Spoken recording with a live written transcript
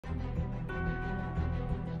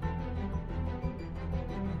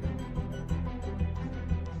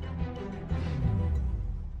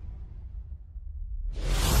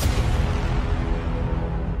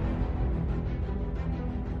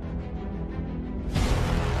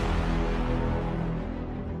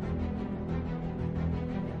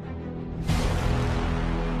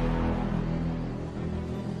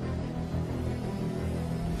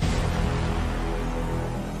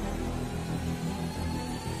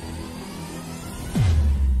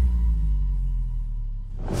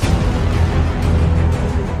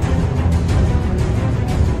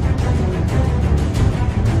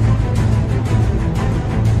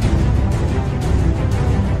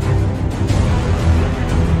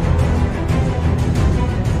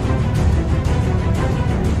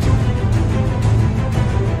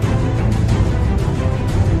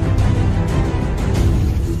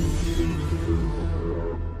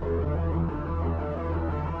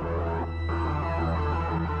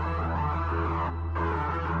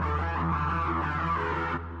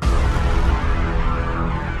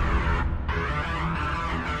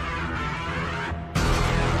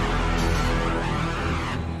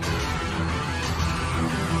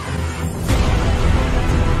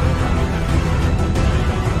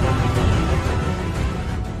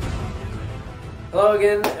Hello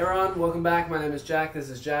again, everyone. Welcome back. My name is Jack. This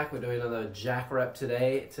is Jack. We're doing another Jack rep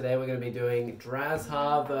today. Today we're going to be doing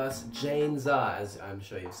Drazhar versus Jain, as I'm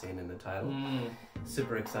sure you've seen in the title.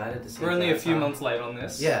 Super excited to see. We're only a few months late on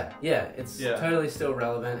this. Yeah, it's totally still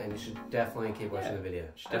relevant, and you should definitely keep watching the video.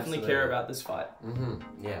 Should definitely care about this fight.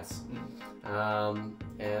 Yes.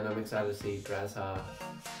 And I'm excited to see Drazhar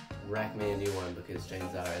rack me a new one because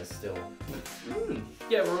Jainzar is still...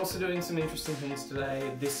 Yeah, we're also doing some interesting things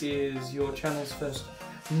today. This is your channel's first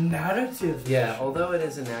narrative. Yeah, although it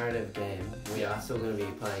is a narrative game, we are still going to be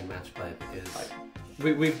playing match play because...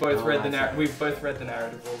 We've both read the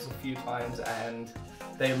narrative rules a few times and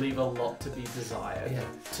they leave a lot to be desired. Yeah.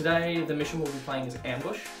 Today the mission we'll be playing is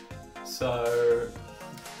ambush. So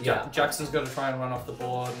Jackson's got to try and run off the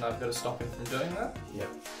board and I've got to stop him from doing that. Yep.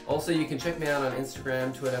 Also, you can check me out on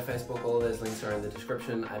Instagram, Twitter, Facebook. All of those links are in the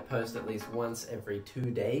description. I post at least once every 2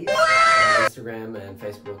 days on Instagram and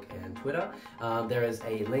Facebook and Twitter. There is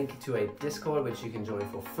a link to a Discord which you can join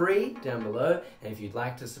for free down below. And if you'd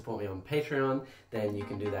like to support me on Patreon, then you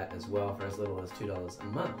can do that as well for as little as $2 a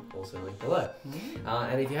month. Also linked below.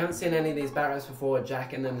 And if you haven't seen any of these bat reps before,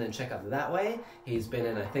 Jack in them, then check out that way. He's been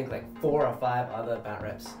in, I think, like 4 or 5 other bat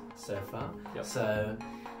reps so far. Yep. So,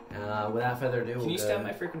 without further ado, Can you stand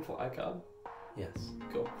my freaking fly card? Yes.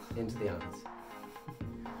 Cool. Into the arms.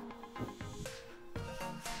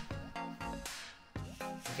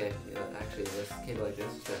 Okay, actually, let's keep it like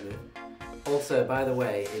this. Just don't move. Also, by the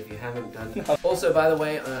way, if you haven't done... Also, by the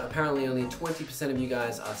way, apparently only 20% of you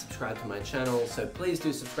guys are subscribed to my channel, so please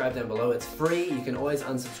do subscribe down below. It's free. You can always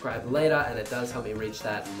unsubscribe later, and it does help me reach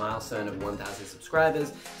that milestone of 1,000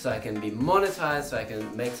 subscribers, so I can be monetized, so I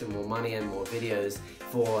can make some more money and more videos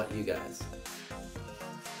for you guys.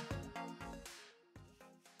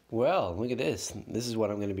 Well, look at this. This is what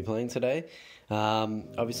I'm going to be playing today.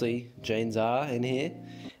 Obviously, Jainzar in here.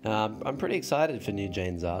 I'm pretty excited for new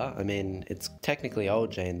Jainzar. I mean, it's technically old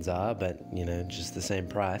Jainzar, but, you know, just the same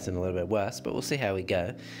price and a little bit worse, but we'll see how we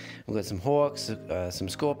go. We've got some Hawks, some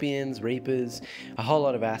Scorpions, Reapers, a whole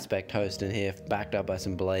lot of Aspect Host in here, backed up by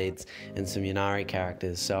some Blades and some Ynnari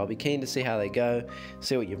characters, so I'll be keen to see how they go,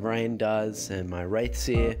 see what your brain does, and my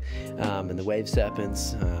Wraithseer, and the Wave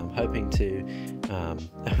Serpents, hoping to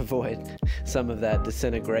avoid some of that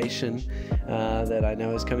disintegration that I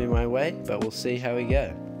know is coming my way, but we'll see how we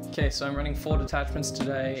go. Okay, so I'm running 4 detachments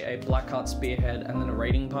today, a Blackheart Spearhead and then a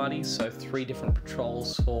raiding party, so 3 different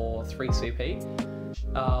patrols for 3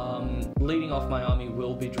 CP. Leading off my army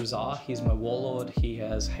will be Drazhar. He's my warlord. He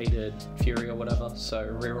has hated fury or whatever, so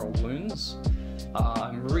reroll wounds.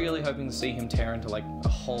 I'm really hoping to see him tear into like a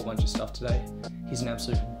whole bunch of stuff today. He's an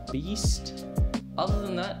absolute beast. Other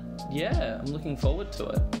than that, yeah, I'm looking forward to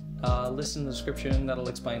it. List in the description, that'll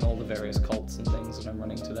explain all the various cults and things that I'm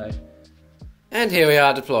running today. And here we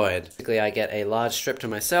are deployed. Basically, I get a large strip to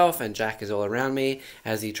myself, and Jack is all around me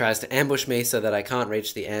as he tries to ambush me so that I can't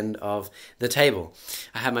reach the end of the table.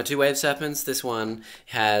 I have my 2 Wave Serpents. This one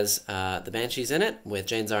has the Banshees in it with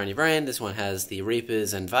Jainzar and Yvrain. This one has the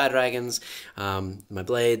Reapers and Fire Dragons, my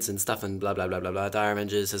Blades and stuff, and blah blah blah blah blah. Dire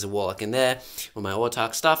Avengers has a Warlock in there with my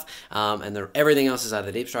Autarch stuff, and everything else is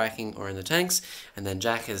either deep striking or in the tanks. And then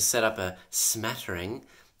Jack has set up a smattering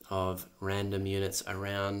of random units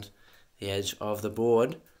around the edge of the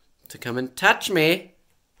board to come and touch me,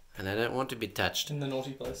 and I don't want to be touched. In the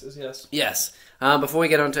naughty places, yes. Yes. Before we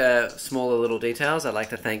get on to smaller little details, I'd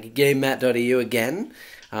like to thank GameMat.eu again.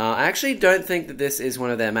 I actually don't think that this is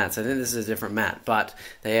one of their mats. I think this is a different mat, but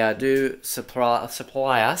they do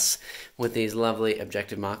supply us with these lovely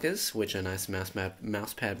objective markers, which are nice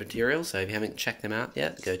mousepad material, so if you haven't checked them out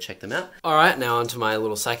yet, go check them out. Alright, now onto my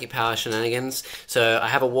little Psychic Power shenanigans. So I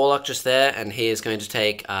have a Warlock just there, and he is going to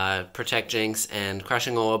take Protect Jinx and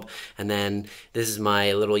Crushing Orb, and then this is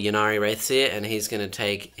my little Ynnari Wraithseer, and he's going to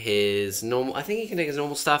take his normal, I think he can take his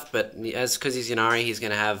normal stuff, but because he's Ynnari, he's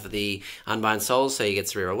going to have the Unbind Souls, so he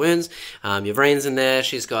gets 3 wounds. Yvrain's in there,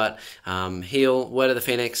 she's got Heal, Word of the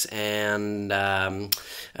Phoenix, and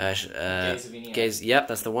Gaze, yep,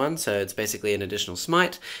 that's the one. So it's basically an additional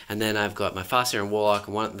smite. And then I've got my Farseer and Warlock.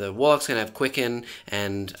 The Warlock's going to have Quicken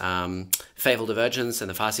and Fateful Divergence, and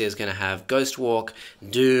the Farseer is going to have Ghostwalk,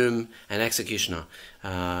 Doom, and Executioner.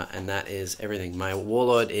 And that is everything. My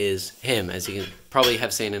Warlord is him, as you can probably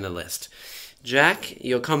have seen in the list. Jack,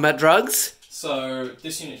 your combat drugs? So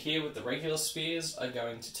this unit here with the regular spears are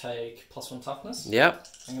going to take +1 toughness. Yep.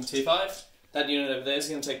 I'm going to T5. That unit over there is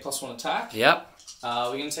going to take +1 attack. Yep.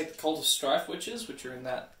 We're going to take the Cult of Strife Witches, which are in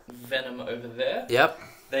that Venom over there. Yep.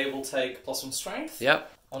 They will take +1 strength.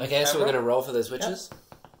 Yep. Okay, so we're going to roll for those witches. Yep.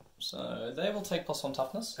 So they will take +1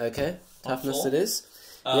 toughness. Okay, toughness it is.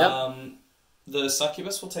 Yep. The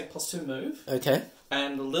Succubus will take +2 move. Okay.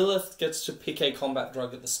 And Lilith gets to pick a combat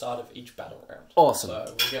drug at the start of each battle round. Awesome. So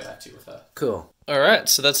we'll get back to you with her. Cool. Alright,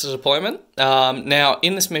 so that's the deployment. Now,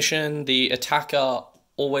 in this mission, the attacker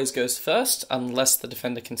always goes first unless the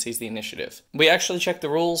defender concedes the initiative. We actually checked the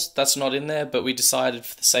rules. That's not in there, but we decided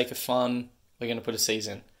for the sake of fun, we're going to put a seize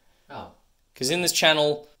in. Oh. Because in this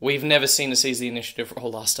channel, we've never seen a seize the initiative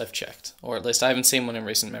rule last I've checked. Or at least I haven't seen one in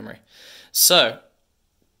recent memory. So.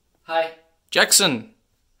 Hi. Jackson.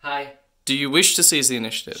 Hi. Do you wish to seize the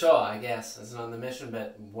initiative? Sure, I guess. It's not on the mission,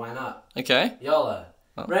 but why not? Okay. YOLO.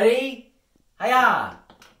 Oh. Ready? Hiya!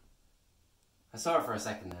 I saw it for a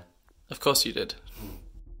second there. Of course you did.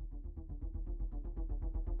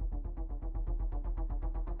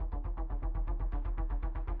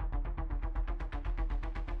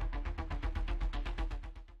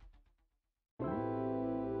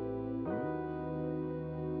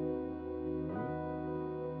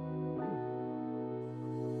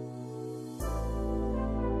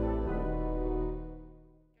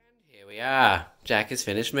 Yeah, Jack has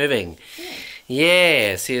finished moving.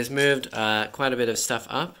 Yes, he has moved quite a bit of stuff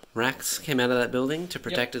up. Rax came out of that building to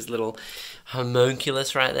protect his little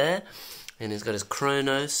homunculus right there. And he's got his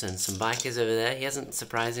Kronos and some bikers over there. He hasn't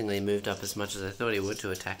surprisingly moved up as much as I thought he would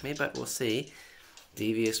to attack me, but we'll see.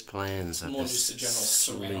 Devious plans. More just a general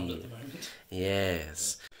surround at the moment.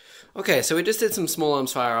 Yes. Okay, so we just did some small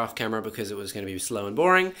arms fire off camera because it was going to be slow and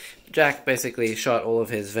boring. Jack basically shot all of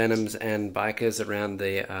his Venoms and Bikers around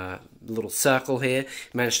the little circle here.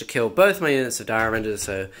 Managed to kill both my units of Dire Avengers,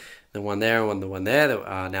 so the one there and the one there that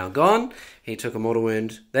are now gone. He took a mortal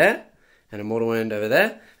wound there and a mortal wound over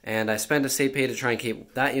there. And I spent a CP to try and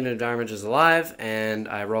keep that unit of Dire Avengers alive, and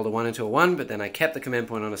I rolled a 1 into a 1, but then I kept the command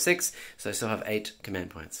point on a 6, so I still have 8 command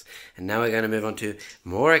points. And now we're going to move on to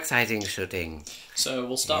more exciting shooting. So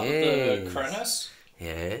we'll start with the Kronos.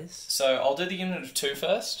 Yes. So I'll do the unit of 2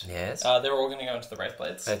 first. Yes. They're all going to go into the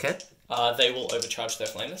Wraithblades. Okay. They will overcharge their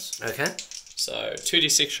flamers. Okay. So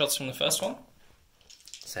 2d6 shots from the first one.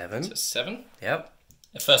 7. So 7. Yep.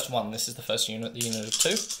 The first one, this is the first unit, the unit of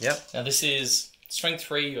 2. Yep. Now this is Strength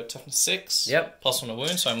 3, you got Toughness 6. Yep. Plus 1 a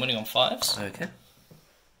wound, so I'm winning on 5s. Okay.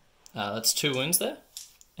 That's 2 wounds there.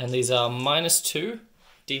 And these are -2,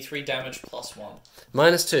 d3 damage plus 1.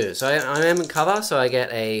 -2. So I am in cover, so I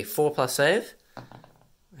get a 4+ save.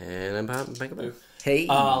 And I'm back up. Hey.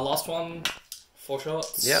 Last one, 4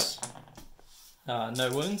 shots. Yep.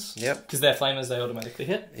 No wounds. Yep. Because they're flamers, they automatically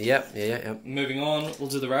hit. Yep. Yep. Moving on, we'll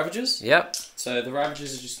do the Ravagers. Yep. So the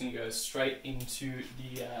Ravagers are just going to go straight into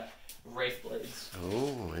the Wraithblades.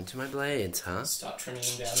 Oh, into my blades, huh? Start trimming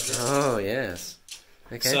them down a bit. Oh, yes.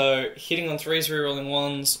 Okay. So hitting on 3s, rerolling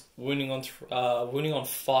 1s, wounding on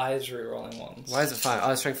 5s, rerolling 1s. Why is it 5?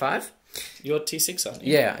 Oh, strength 5? You're T6, aren't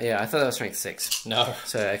you? Yeah. I thought that was strength 6. No.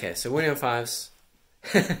 So, okay. So, winning on 5s.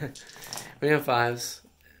 Winning on 5s.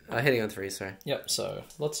 Hitting on 3s, sorry. Yep, so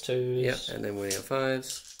lots 2s. Yep, and then winning on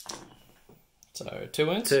 5s. So 2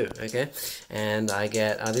 wounds. 2, okay. And I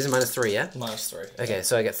get, these are -3, yeah? -3. Okay,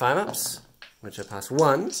 so I get 5 ups, which are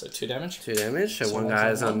 +1. So 2 damage. 2 damage, so one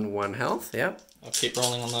guy's on 1 health, yep. I'll keep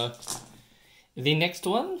rolling on the next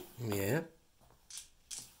one. Yeah.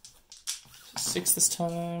 6 this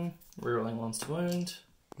time. Rerolling 1s to wound.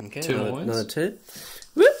 Okay, 2 more wounds. Another 2.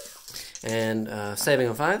 Whoop! And saving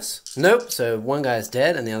on 5s. Nope, so one guy's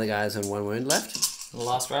dead and the other guy's on 1 wound left. The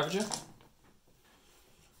last Ravager.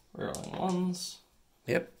 Rerolling 1s.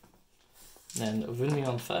 Yep. Then wounding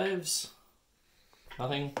on 5s.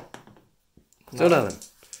 Nothing. Still nothing.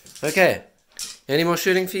 Okay. Any more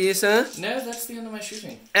shooting for you, sir? No, that's the end of my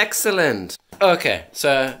shooting. Excellent. Okay,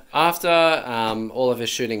 so after all of his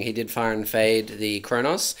shooting, he did fire and fade the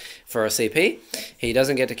Kronos for a CP. He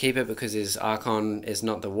doesn't get to keep it because his Archon is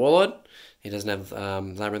not the Warlord. He doesn't have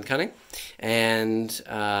Labyrinth Cunning. And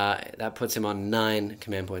that puts him on 9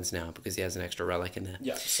 command points now because he has an extra relic in there.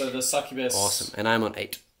 Yeah, so the Succubus... Awesome. And I'm on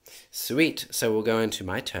 8. Sweet. So we'll go into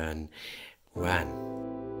my turn. 1.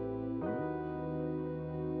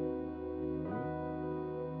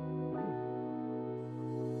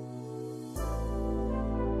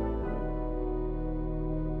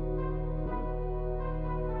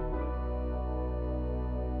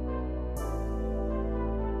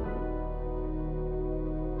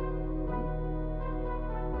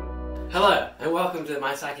 Hello, and welcome to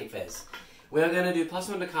my Psychic phase. We're going to do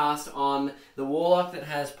 +1 to cast on the Warlock that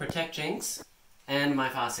has Protect Jinx and my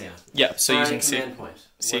Farseer. Yeah, so using command point.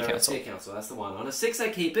 Sea Council. Sea Council, that's the one. On a 6 I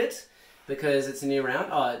keep it because it's a new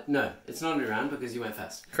round. Oh, no, it's not a new round because you went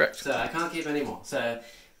first. Correct. So I can't keep any more. So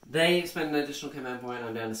they spend an additional command point,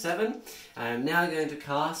 I'm down to 7. I'm now going to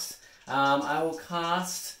cast, I will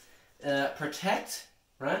cast Protect,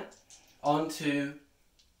 right, onto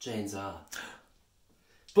Jain.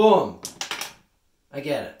 Boom. I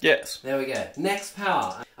get it. Yes. There we go. Next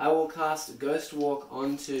power. I will cast Ghostwalk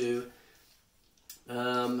onto...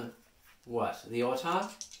 what? The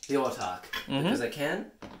Autarch? The Autarch. Because I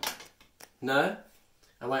can. No?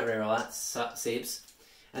 I won't reroll that. Seeps.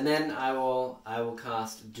 And then I will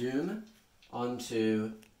cast Doom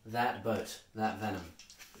onto that boat. That Venom.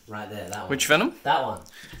 Right there, that one. Which Venom? That one.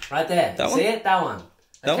 Right there. That one? See it? That one.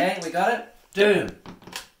 That Okay, we got it? Doom.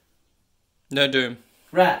 No Doom.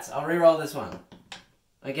 Rats. I'll reroll this one.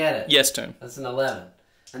 I get it. Yes, Doom. That's an 11.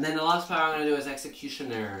 And then the last power I'm going to do is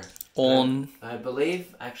Executioner. On... I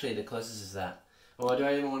believe, actually, the closest is that. Or do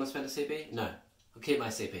I even want to spend a CP? No. I'll keep my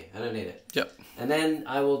CP. I don't need it. Yep. And then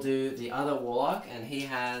I will do the other Warlock, and he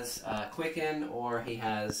has Quicken, or he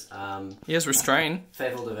has... he has Restrain.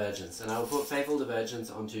 Fateful Divergence. And I will put Fateful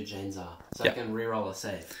Divergence onto Jainzar, so I can reroll a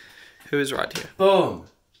save. Who is right here? Boom!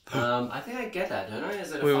 I think I get that, don't I?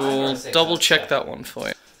 Is it a We 5 or will a 6? double check that one for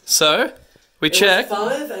you. So, we It check.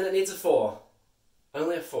 was 5 and it needs a 4.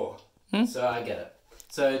 Only a 4. So I get it.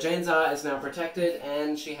 So Jainzar is now protected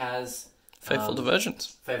and she has... Fateful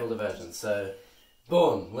Divergence. Fateful Divergence. So,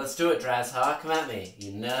 boom. Let's do it, Drazhar. Come at me,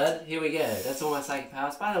 you nerd. Here we go. That's all my psychic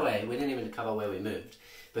powers. By the way, we didn't even cover where we moved.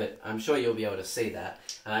 But I'm sure you'll be able to see that.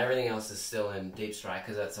 Everything else is still in Deep Strike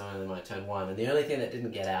because that's only my turn 1. And the only thing that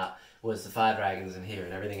didn't get out was the fire dragons in here,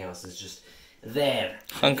 and everything else is just there.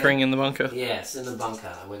 Hunkering in the bunker. Yes, in the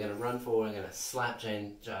bunker. We're going to run forward, we're going to slap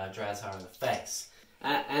Drazhar in the face.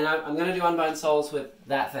 And I'm going to do Unbound Souls with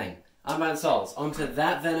that thing. Unbound Souls, onto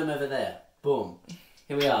that Venom over there. Boom.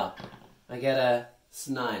 Here we are. I get a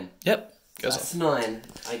 9. Yep. Goes That's 9.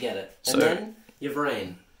 I get it. And So- then,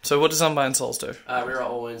 Yvrain. So what does Unbind Souls do? Reroll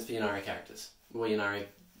all wounds for Ynnari characters. Or Ynnari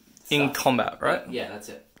In stuff. combat, right? Yeah, that's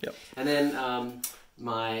it. Yep. And then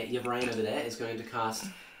my Yvrain over there is going to cast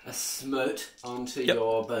a smote onto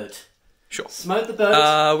your boat. Sure. Smote the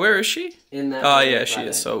boat Where is she? in that Oh, boat yeah, right she there.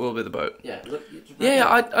 is, so it will be the boat. Yeah, look. Right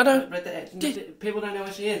Yeah, there. I don't... Right there. Yeah. People don't know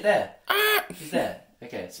where she is. There. She's there.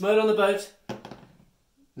 Okay, smote on the boat.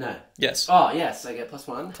 No. Yes. Oh, yes, I get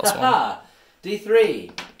 +1. Plus 1. Haha.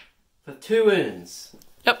 D3 for 2 wounds.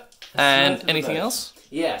 Yep. Smote And of the anything boat. else?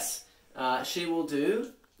 Yes. She will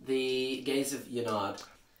do the Gaze of Ynnard.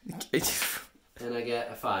 And I get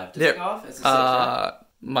a 5. To Yep. take off, it's a 6, right?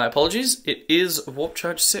 My apologies. It is Warp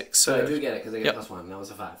Charge 6, So I so... do get it, because I get Yep. +1. That was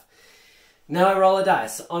a 5. Now I roll a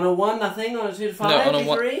dice. On a 1, nothing. On a 2 to 5, No, on a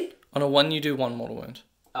D3? On a 1, you do 1 mortal wound.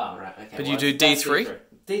 Oh, right, okay. But you do D3?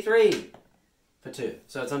 D3 for 2.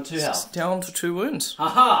 So it's on 2 It's health. down to 2 wounds.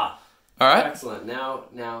 Haha! Alright. Excellent.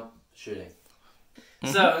 Now shooting.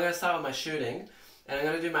 So I'm going to start with my shooting, and I'm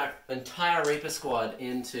going to do my entire Reaper squad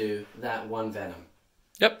into that one Venom.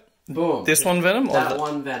 Yep. Boom. This one Venom? Or That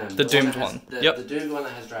one Venom. the doomed that has- one. The, Yep. the doomed one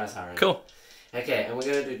that has Drazhar in it. Cool. Okay, and we're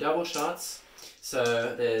going to do double shots.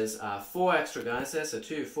 So there's 4 extra guys there, so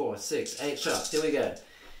 2, 4, 6, 8 shots. Here we go.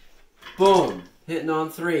 Boom. Hitting on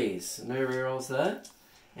 3s. No rerolls there.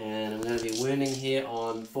 And I'm going to be wounding here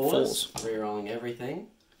on 4s. Rerolling everything.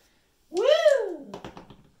 Woo!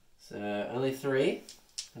 So only 3.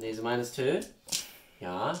 And these are -2.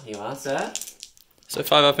 Yeah, you are, sir. So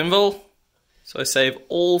 5 up invul. So I save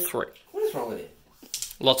all 3. What is wrong with you?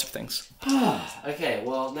 Lots of things. Okay,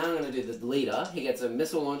 well, now I'm going to do the leader. He gets a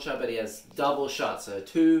missile launcher, but he has double shots, so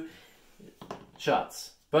 2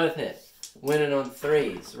 shots. Both hit. Winning on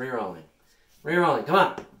 3s. Rerolling. Rerolling, come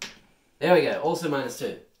on. There we go, also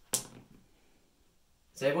 -2.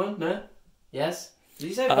 Save 1? No? Yes? Did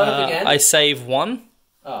you save both again? I save 1.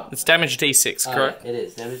 Oh. It's damage D6, correct? It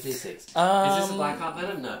is, damage D6. Is this a Black Heart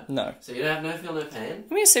Venom? No. No. So you don't have no feel, no pain?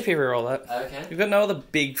 Let me CP reroll that. Okay. You've got no other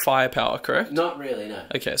big firepower, correct? Not really, no.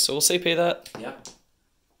 Okay, so we'll CP that. Yep.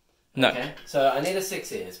 No. Okay, so I need a 6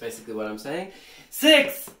 here, is basically what I'm saying.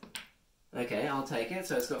 6! Okay, I'll take it.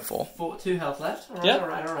 So it's got 2 health left. Alright, Yep.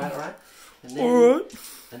 alright. And then, Alright.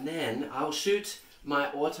 And then I'll shoot my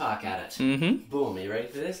Autarch at it. Mm-hmm. Boom, are you ready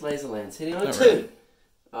for this? Laser lens hitting on a Not 2. really.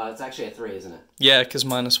 It's actually a 3, isn't it? Yeah, because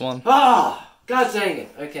 -1. Ah! God dang it.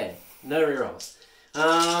 Okay, no rerolls.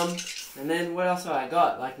 And then what else have I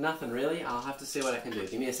got? Like nothing really. I'll have to see what I can do.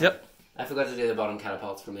 Give me a second. Yep. I forgot to do the bottom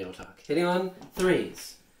catapults from the Autarch. Hitting on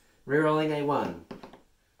 3s. Rerolling a 1.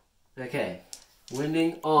 Okay.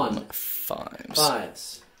 Winding on 5s.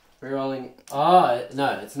 5s. Rerolling. Oh,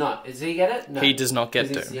 no, it's not. Does he get it? No. He does not get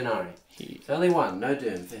Because he's Doom. Ynnari. It's only 1. No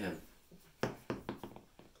Doom for him.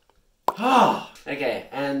 Ah! Okay,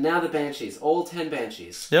 and now the Banshees. All 10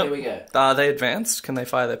 Banshees. Yep. Here we go. Are they advanced? Can they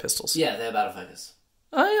fire their pistols? Yeah, they're battle focus.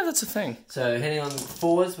 Oh, yeah, that's a thing. So hitting on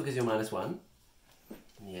 4s because you're -1.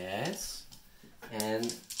 Yes.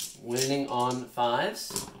 And winning on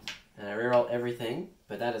 5s. And I reroll everything,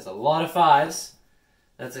 but that is a lot of 5s.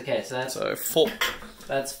 That's okay. So that's So 4.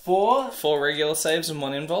 That's 4. 4 regular saves and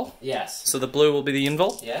 1 invul. Yes. So the blue will be the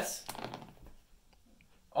invul. Yes.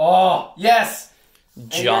 Oh, yes!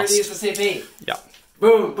 And you already Just. used the CP. Yeah.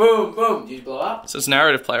 Boom, boom, boom. Did you blow up? So it's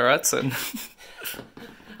narrative play, right? So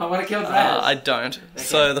I want to kill Drazhar. I don't. Okay.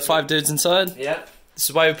 So the 5 dudes inside. Yep. This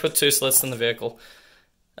is why we put 2 slits in the vehicle.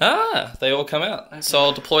 They all come out. Okay. So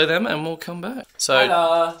I'll deploy them and we'll come back. So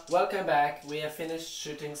Hello. Welcome back. We have finished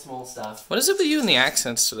shooting small stuff. what is it with you and the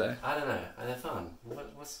accents today? I don't know. They're fun.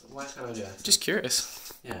 Why can't I do accents? Just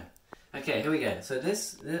curious. Yeah. Okay, here we go. So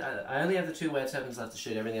this I only have the 2 wave serpents left to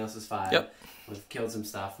shoot. Everything else is fired. Yep. We've killed some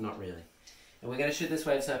stuff. Not really. And we're going to shoot this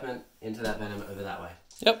wave serpent into that venom over that way.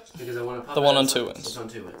 Yep. Because I want to pop The it one out on so 2 wins. It's on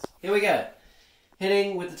 2 wins. Here we go.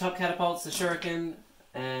 Hitting with the top catapults, the Shuriken,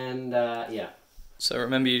 and yeah. So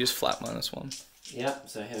remember, you just flat -1. Yep,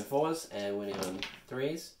 so hitting 4s and winning on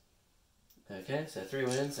 3s. Okay, so 3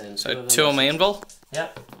 wins and 2 So of them 2 on my invul.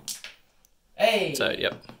 Yep. Hey! So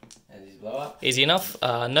yep. And these blow up. Easy enough.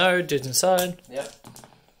 No, dudes inside. Yep.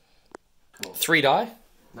 Cool. 3 die.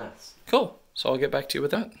 Nice. Cool. So I'll get back to you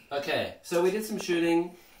with that. Okay, so we did some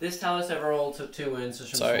shooting. This Talos overall took 2 wins just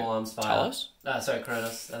from Sorry, small arms fire. Talos? Sorry,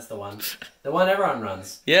 Kronos. That's the one. The one everyone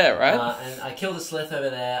runs. Yeah, right? And I killed a Slith over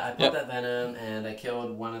there. I popped Yep. that venom, and I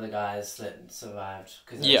killed one of the guys that survived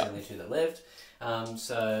because there Yeah. was only 2 that lived.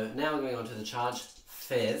 So now we're going on to the charge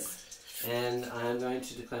phase, and I'm going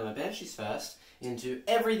to declare my banshees first into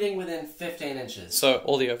everything within 15 inches. So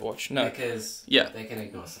all the Overwatch. No. Because Yeah. they can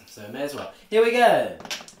ignore some. So may as well. Here we go.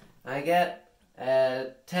 I get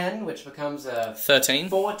 10, which becomes a 13.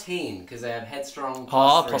 14 because they have headstrong.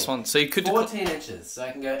 Ah, +3. +1. So you could 14 inches, so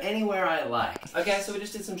I can go anywhere I like. Okay, so we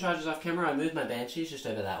just did some charges off camera. I moved my banshees just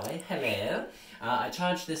over that way. Hello. I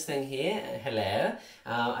charged this thing here. Hello.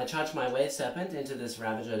 I charged my wave serpent into this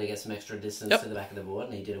Ravager to get some extra distance to the back of the board,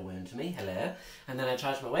 and he did a wound to me. Hello. And then I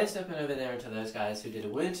charged my wave serpent over there into those guys who did a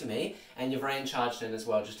wound to me, and your brain charged in as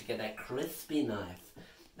well just to get that crispy knife.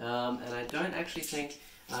 And I don't actually think...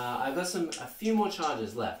 I've got a few more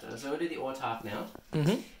charges left. So I'm going to do the Autark now.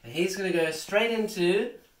 Mm-hmm. And he's going to go straight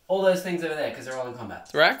into all those things over there because they're all in combat.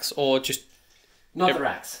 The racks or just... Not the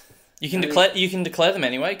racks. You can declare them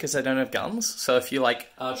anyway because they don't have guns. So if you like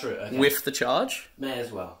True. Okay. whiff the charge... May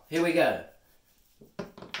as well. Here we go.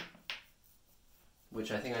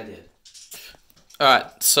 Which I think I did.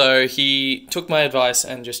 Alright, so he took my advice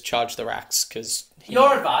and just charged the racks because...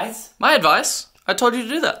 Your advice? My advice? I told you to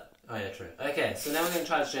do that. Oh yeah, true. Okay, so now we're going to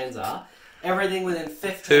charge Jainzar. Everything within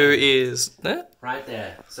 15. Who is... there? Right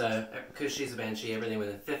there. So, because she's a Banshee, everything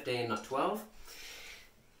within 15, not 12.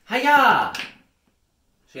 Hiya!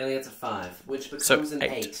 She only gets a 5, which becomes an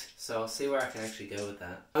 8. So I'll see where I can actually go with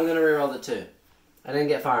that. I'm going to reroll the 2. I didn't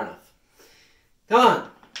get far enough. Come on!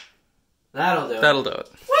 That'll do it. That'll do it.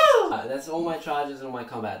 Woo! That's all my charges and all my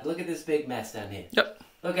combat. Look at this big mess down here. Yep.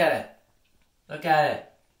 Look at it. Look at it.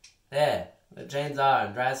 There. Jainzar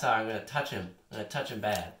and Drazhar, I'm going to touch him. I'm going to touch him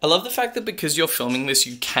bad. I love the fact that because you're filming this,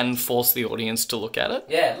 you can force the audience to look at it.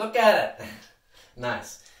 Yeah, look at it.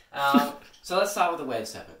 Nice. So let's start with the Wave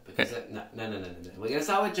Serpent. Because no. We're going to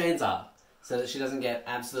start with Jainzar so that she doesn't get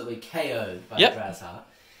absolutely KO'd by Drazhar.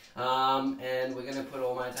 And we're going to put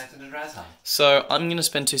all my attacks into Drazhar. So I'm going to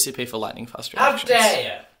spend 2 CP for lightning fast How reactions. dare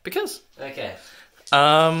you? Because. Okay.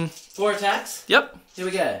 4 attacks? Yep. Here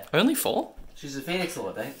we go. Only 4? She's a Phoenix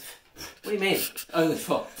Lord, eh? What do you mean? Only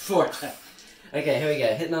 4. 4 attacks. Okay, here we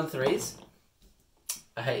go. Hitting on 3s.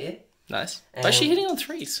 I hate you. Nice. Why is she hitting on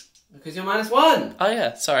 3s? Because you're -1. Oh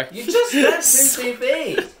yeah, sorry. You just spent 2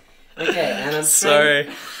 CP. Okay, and I'm sorry.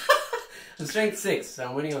 I'm strength 6, so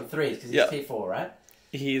I'm winning on 3s because he's T4, right?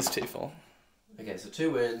 He is T4. Okay, so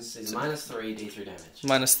 2 wins. He's -3 D3 damage.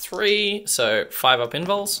 -3, so 5 up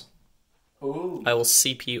invols. Ooh. I will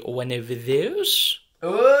CP one of those.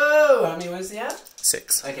 Ooh! How many wins do you have?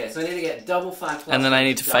 6. Okay, so I need to get double 5+. And then I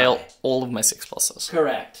need to fail all of my 6 pluses.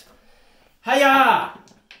 Correct. Hiya!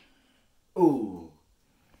 Ooh.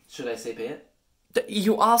 Should I CP it?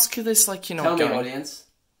 You ask this like you know Tell what me, going. audience.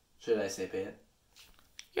 Should I CP it?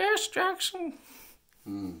 Yes, Jackson.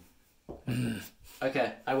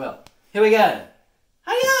 Okay, I will. Here we go.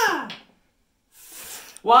 Hiya!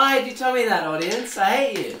 Why did you tell me that, audience? I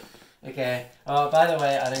hate you. Okay. Oh, by the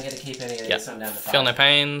way, I don't get to keep any of these, so I'm down to 5. Feel no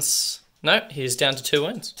pains. No, he's down to 2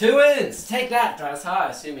 wins. 2 wins! Take that, Drazhar. I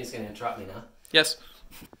assume he's going to interrupt me now. Yes.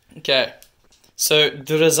 Okay. So,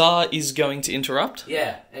 Drazhar is going to interrupt.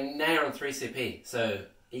 Yeah, and now you're on 3 CP, so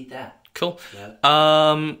eat that. Cool. Yeah.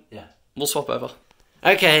 Yeah. We'll swap over.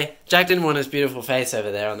 Okay, Jack didn't want his beautiful face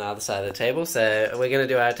over there on the other side of the table, so we're going to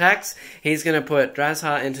do our attacks. He's going to put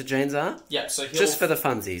Drazhar into Jainzar. Yep, so just for the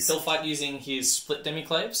funsies. He'll fight using his split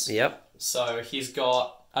demiclaves. Yep. So he's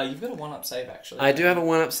got... you've got a 1-up save, actually. I do have a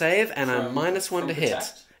 1-up save, and I'm -1 to hit.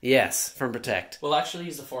 Protect? Yes, from Protect. Well, actually,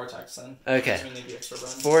 use the 4 attacks then. Okay. We need the extra run.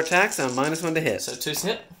 4 attacks, I'm -1 to hit. So 2's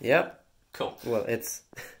hit? Yep. Cool. Well, it's...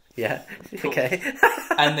 Yeah. Cool. Okay.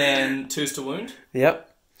 And then 2's to wound? Yep.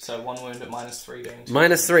 So 1 wound at -3 being 2.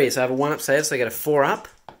 -3, so I have a 1-up save, so I get a 4-up.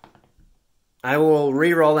 I will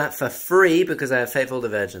re-roll that for free because I have Fateful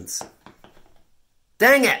Divergence.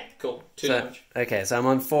 Dang it! Cool. 2 damage. Okay, so I'm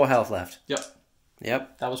on 4 health left.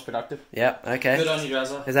 Yep. That was productive. Yep, okay. Good on you,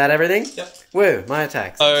 Drazhar. Is that everything? Yep. Woo, my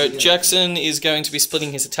attacks. So Jackson is going to be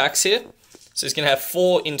splitting his attacks here. So he's going to have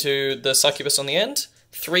 4 into the Succubus on the end,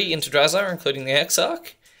 3 into Drazhar, including the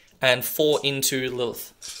Exarch, and 4 into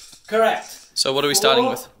Lilith. Correct. So what are we starting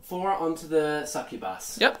with? 4 onto the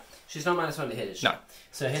Succubus. Yep. She's not -1 to hit, is she? No.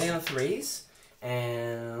 So hitting on 3s,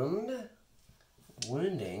 and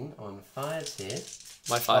wounding on 5s here.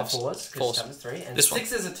 My 5s. 4s, because she happens 3. And This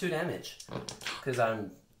 6s are 2 damage. Because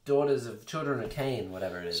I'm Daughters of Children of Cain,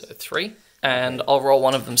 whatever it is. So 3. And I'll roll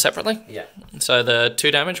one of them separately. Yeah. So the 2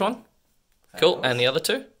 damage one. Cool. And the other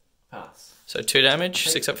 2. Pass. So 2 damage,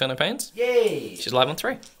 6 up feeling pains. Yay! She's alive on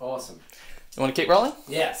 3. Awesome. You want to keep rolling?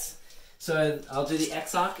 Yes. So I'll do the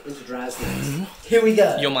Exarch into Draz next. Here we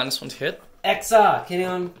go. You're -1 to hit. Exarch hitting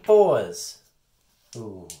on 4s.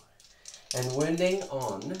 Ooh. And wounding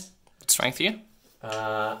on Strength you.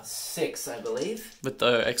 6, I believe. With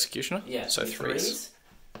the Executioner. Yeah. So 3s.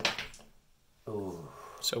 Ooh.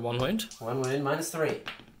 So 1 wound. 1 wound, -3.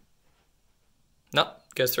 No,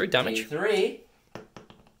 goes through. Damage. 3.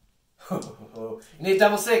 You need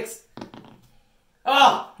double 6.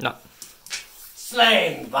 Ah! No.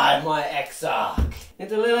 Slain by my Exarch.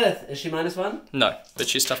 Into Lilith. Is she -1? No, but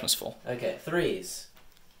she's toughness 4. Okay, 3s.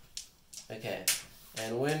 Okay.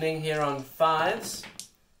 And wounding here on 5s.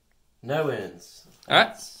 No wounds.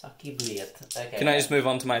 Alright. Sucky bleed. Okay. Can I just move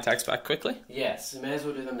on to my attacks back quickly? Yes, we may as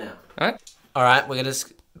well do them now. Alright. Alright, we're gonna...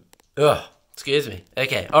 Ugh, excuse me.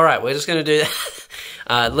 Okay, alright, we're just gonna do...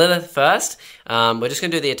 Lilith first. We're just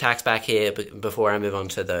going to do the attacks back here before I move on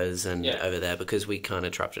to those and over there because we kind of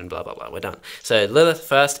interrupted and blah, blah, blah. We're done. So Lilith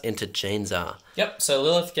first into Jainzar. Yep, so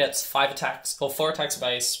Lilith gets 5 attacks, or 4 attacks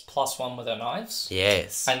base, +1 with her knives.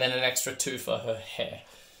 Yes. And then an extra 2 for her hair.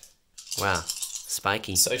 Wow.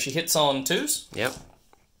 Spiky. So she hits on 2s. Yep.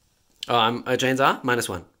 Oh, I'm Jainzar,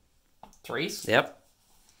 -1. 3s. Yep.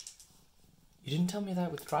 You didn't tell me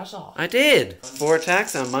that with Drazhar. I did. 4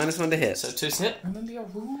 attacks, I'm -1 to hit. So 2's hit. Remember your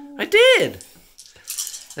rule. I did.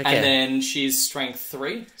 Okay. And then she's strength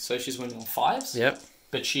 3, so she's winning on 5s. Yep.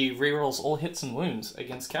 But she rerolls all hits and wounds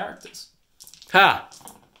against characters. Ha!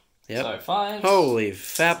 Yep. So 5s. Holy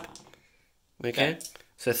fap. Okay.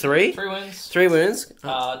 So 3. 3 wounds. 3 wounds.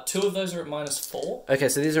 2 of those are at -4. Okay,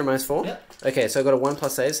 so these are -4? Yep. Okay, so I got a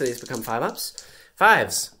 1+ save, so these become 5-ups.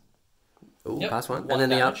 5s. Ooh, Yep. pass 1. 1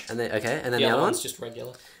 And then damage. the other The other one? one's just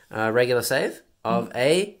regular. Regular save of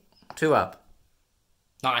a 2-up.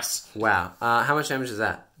 Nice. Wow. How much damage is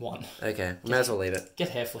that? 1. Okay, may as well leave it. Get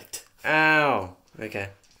hair flicked. Ow. Okay.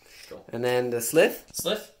 Cool. And then the Slith?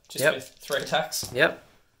 Slith, just Yep. with 3 attacks. Yep.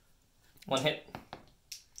 1 hit.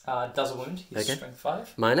 Does a wound. He's Okay. strength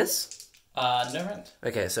 5. Minus? No rent.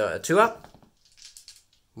 Okay, so a 2-up.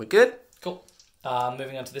 We're good? Cool.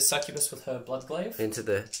 Moving on to this Succubus with her Blood Glaive. Into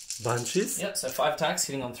the bunches. Yep, so 5 attacks,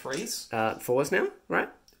 hitting on 3s. 4s now, right?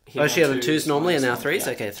 Hitting She had on on 2s normally and now -1, 3s?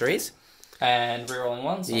 yeah. Okay, 3s. And rerolling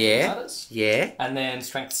 1s. Yeah. Matters. Yeah. And then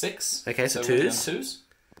strength 6. Okay, so winning on 2s. 2s.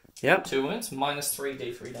 Yep. 2 wounds, -3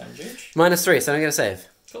 d3 damage each. -3, so I don't get a save.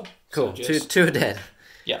 Cool. Cool. So Two are dead.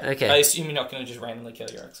 Yeah. Okay. I assume you're not going to just randomly kill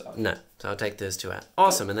your Exarch. No, so I'll take those 2 out.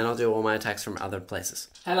 Awesome, and then I'll do all my attacks from other places.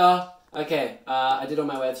 Hello. Okay, I did all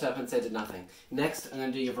my web stuff and said did nothing. Next, I'm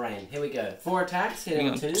going to do your brain. Here we go. 4 attacks, hitting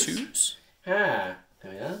on 2s. 2s. Ah,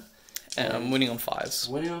 there we are. And I'm winning on 5s.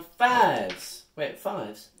 Winning on 5s. Wait,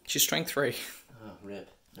 5s? She's strength 3. Oh, rip.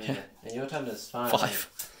 Okay. Yeah. And your time is 5. 5.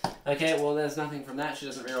 Okay, well, there's nothing from that. She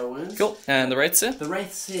doesn't reroll wounds. Cool. And the Wraith's here? The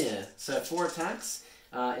Wraith's here. So 4 attacks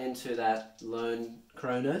into that lone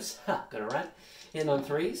Kronos. Ha, got it right. Hitting on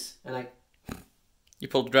 3s, and I... You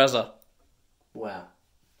pulled Drazhar. Wow.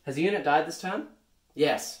 Has the unit died this turn?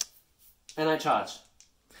 Yes. And I charged.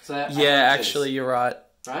 So I Yeah, rolled 2s, actually, you're right.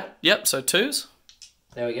 right? Yep, so 2s.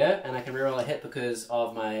 There we go. And I can reroll a hit because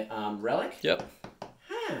of my relic. Yep.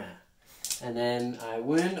 Ah. And then I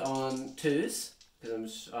wound on 2s.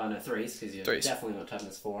 Because I'm... Oh, no, 3s. Because you're 3s. definitely not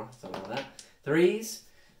toughness 4. Something like that. 3s.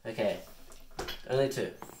 Okay. Only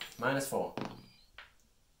 2. -4.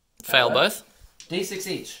 Fail both. D6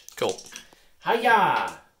 each. Cool.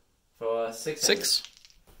 Hiya! For 6. 6.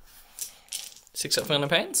 6 up for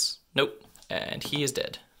pains? Nope. And he is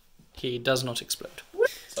dead. He does not explode.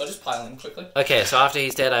 So I'll just pile in quickly. Okay, so after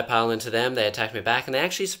he's dead, I pile into them. They attack me back, and they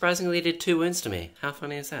actually surprisingly did 2 wounds to me. How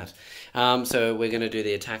funny is that? So we're going to do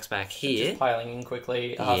the attacks back here. Just piling in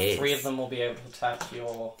quickly. Yes. 3 of them will be able to attack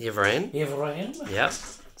your... Yvrain. Yep.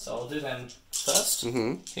 So I'll do them first.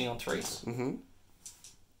 Hitting on 3s.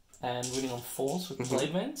 And winning on 4s with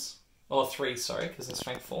Blade Mans. Or 3, sorry, because they're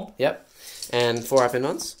strength 4. Yep. And 4 up in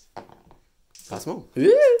ones. Pass them all.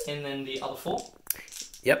 And then the other 4.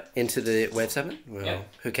 Yep, into the wave 7. Well,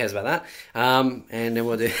 yep. Who cares about that? And then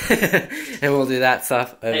we'll do and we'll do that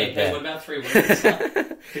stuff over there. Hey, what about 3 wounds?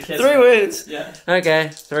 3 wounds? Yeah.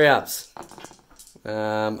 Okay, 3 ups.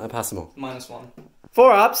 I pass them all. -1.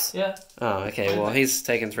 4 ups? Yeah. Oh, okay. Well, he's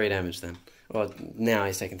taken 3 damage then. Well, now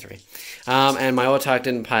he's taken 3. And my Autarch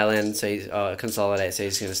didn't pile in, so he's consolidate, so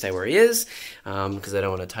he's going to stay where he is, because I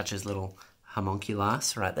don't want to touch his little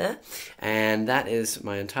homunculus right there. And that is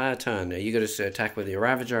my entire turn. You got to attack with your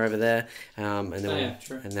Ravager over there, and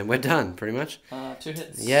then we're done, pretty much. 2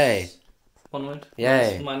 hits. Yay. 1 wound.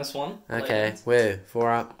 Yay. -1. Okay, woo.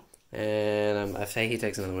 4 up. And I say he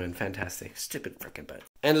takes another wound. Fantastic. Stupid frickin' bird.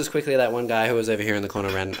 And as quickly that one guy who was over here in the corner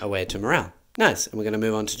ran away to morale. Nice. And we're going to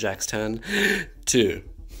move on to Jack's turn 2.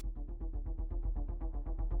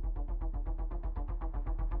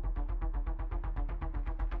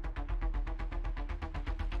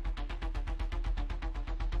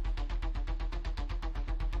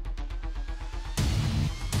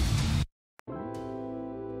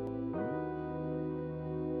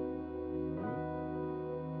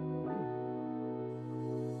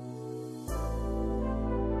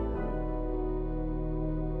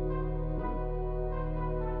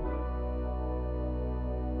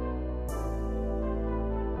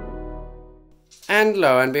 And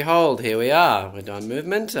lo and behold, here we are. We're done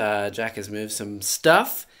movement. Jack has moved some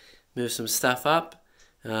stuff up.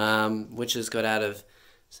 Witches got out of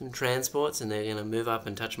some transports, and they're going to move up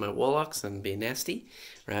and touch my Warlocks and be nasty.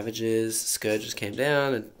 Ravagers, Scourges came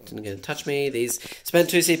down and didn't get to touch me. These spent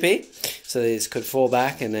 2 CP, so these could fall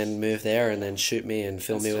back and then move there and then shoot me and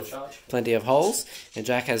fill me with plenty of holes. And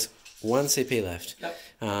Jack has 1 CP left. Yep.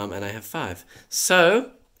 And I have 5.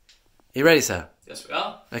 So, you ready, sir? Yes, we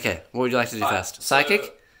are. Okay, what would you like to do first?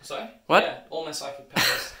 Psychic? Sorry? What? Yeah, all my psychic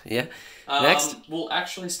powers. Yeah. Next? We'll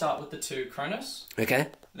actually start with the 2 Chronos. Okay.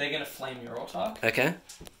 They're going to flame your Autarch. Okay.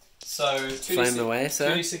 So, flame away, sir.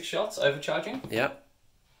 2d6 shots, overcharging. Yep.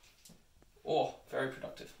 Oh, very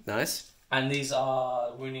productive. Nice. And these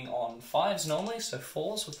are wounding on 5s normally, so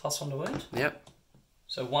 4s with +1 to wound. Yep.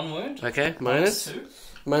 So 1 wound. Okay, minus 2.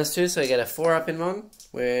 -2, so I get a 4 up in one,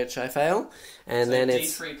 which I fail. And so then D3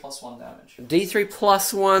 it's... +1 damage. D3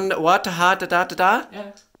 +1, what? Da-da-da-da-da?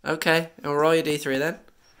 Yeah. Okay, and roll your D3 then.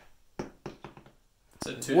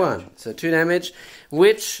 So 2 1. damage. So 2 damage,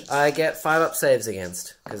 which I get 5 up saves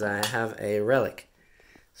against, because I have a relic.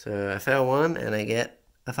 So I fail 1, and I get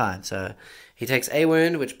a 5. So he takes a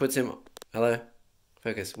wound, which puts him... Hello?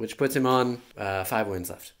 Focus. Which puts him on 5 wounds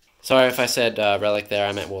left. Sorry if I said relic there,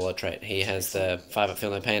 I meant Warlord trait. He has the 5 up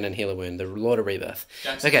feel no pain and healer wound, the Lord of Rebirth.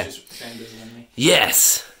 Jackson Okay. just than me.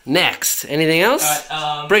 Yes! Next! Anything else?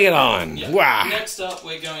 Alright, bring it on! Yeah. Wow! Next up,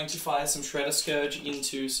 we're going to fire some Shredder Scourge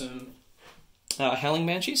into some Howling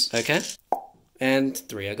Banshees. Okay. And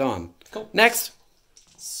 3 are gone. Cool. Next!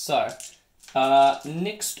 So,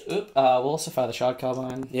 next up, we'll also fire the Shard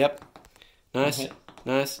Carbine. Yep. Nice. Hit.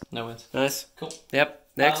 Nice. No wins. Nice. Cool. Yep.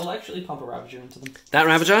 Next. We'll actually pump a Ravager into them. That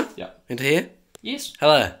Ravager? Yep. Into here? Yes.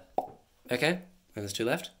 Hello. Okay. And there's 2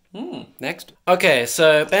 left. Mm. Next. Okay,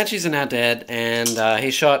 so Banshees are now dead, and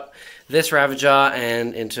he shot this Ravager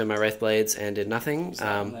and into my Wraithblades and did nothing.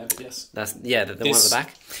 Yes. That's the one at the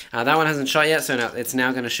back. That one hasn't shot yet, so now it's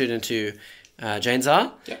now going to shoot into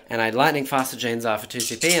Jainzar. Yep. And I lightning fasted Jainzar for 2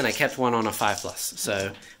 CP, and I kept 1 on a 5+.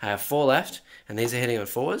 So I have 4 left, and these are hitting on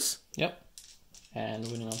 4s. Yep. And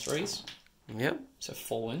winning on 3s. Yep. So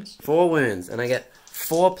 4 wins. 4 wounds, and I get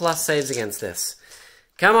 4+ saves against this.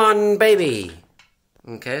 Come on, baby!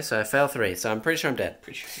 Okay, so I fail 3, so I'm pretty sure I'm dead.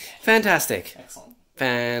 Pretty sure you're dead. Fantastic. Excellent.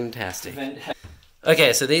 Fantastic.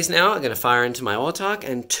 Okay, so these now are going to fire into my Autarch,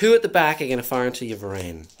 and 2 at the back are going to fire into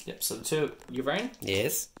Yvrain. Yep, so the 2 Yvrain.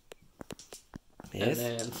 Yes. Yes.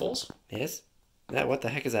 And then 4s. Yes. What the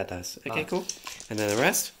heck is that dice? Okay, cool. And then the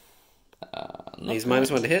rest? He's good.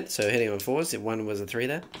 -1 to hit, so hitting on 4s. 1 was a 3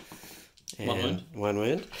 there. And 1 wound. 1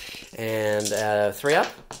 wound. And 3 up.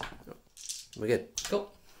 We're good.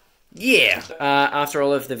 Cool. Yeah! After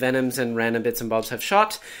all of the Venoms and random bits and bobs have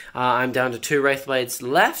shot, I'm down to 2 Wraithblades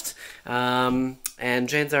left. And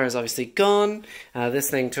Drazhar is obviously gone. This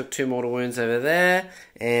thing took 2 mortal wounds over there.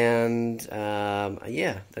 And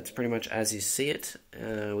yeah, that's pretty much as you see it.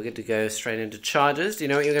 We're good to go straight into charges. Do you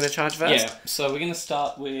know what you're going to charge first? Yeah, so we're going to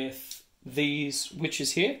start with these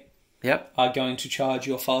witches here. Yep. Are going to charge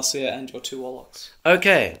your Farseer and your 2 Warlocks.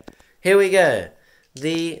 Okay, here we go.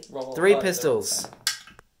 The Roll 3 5, pistols.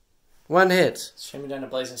 1 hit. Shimmy down a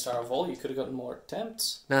Blazing Star of All. You could have gotten more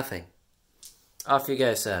attempts. Nothing. Off you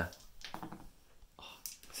go, sir.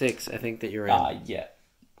 6, I think that you're in. Yeah.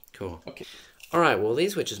 Cool. Okay. Alright, well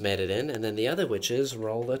these witches made it in, and then the other witches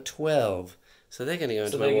rolled a 12. So they're going to go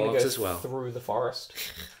into my Warlocks as well. Through the forest.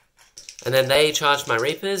 And then they charged my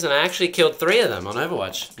Reapers, and I actually killed 3 of them on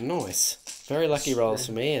Overwatch. Nice. Very lucky rolls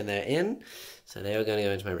for me, and they're in. So they are going to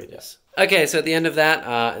go into my Reapers. Okay, so at the end of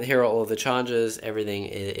that, here are all of the charges. Everything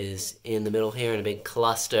is in the middle here in a big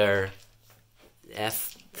cluster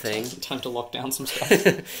F thing. Time to lock down some stuff.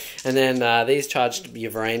 And then these charged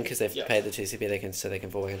your Varane because they've Yep. paid the 2 CP, so they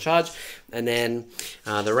can fall back and charge. And then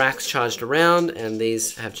the racks charged around, and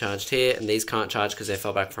these have charged here, and these can't charge because they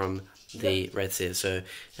fell back from the Red Seer. So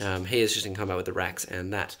he is just in combat with the racks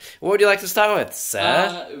and that. What would you like to start with,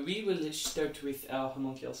 sir? We will start with our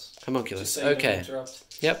homunculus. Homunculus. So you don't Okay. interrupt.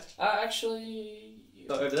 Yep. Actually,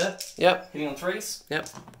 over there. Yep. Hitting on 3s. Yep.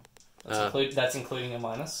 That's including a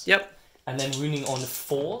minus. Yep. And then wounding on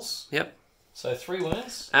 4s. Yep. So 3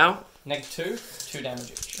 wounds. Ow. -2. 2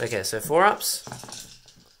 damage each. Okay, so 4 ups.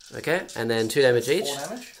 Okay, and then 2 damage each. 4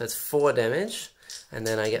 damage. So that's 4 damage. And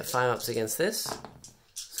then I get 5 ups against this.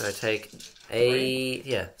 So I take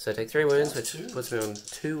so I take 3 wounds, which puts me on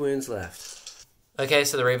 2 wounds left. Okay,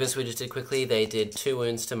 so the Reapers we just did quickly, they did 2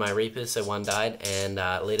 wounds to my Reapers, so 1 died, and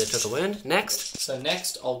Leader took a wound. Next. So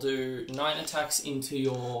next, I'll do 9 attacks into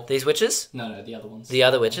your... These witches? No, the other ones. The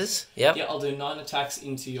other witches? Yep. Yeah, I'll do 9 attacks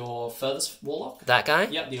into your furthest Warlock. That guy?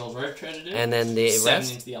 Yep, the old road trader did. And then the 7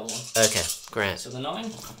 rest? into the other one. Okay, great. So the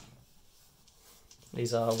 9.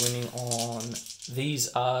 These are winning on... These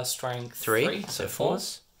are strength 3, so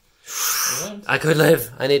 4s. Wound. I could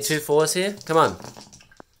live. I need 2 4s here. Come on.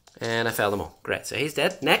 And I failed them all. Great, so he's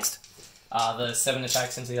dead. Next. The 7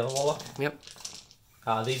 attacks into the other Warlock. Yep.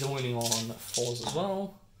 These are winning on 4s as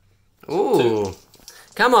well. Ooh. 2.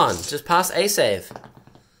 Come on, just pass a save.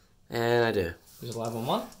 And I do. There's a live on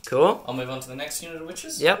 1. Cool. I'll move on to the next unit of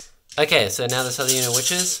witches. Yep. Okay, so now this other unit of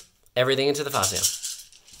witches, everything into the Farseer.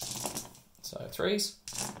 So 3s.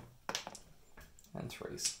 And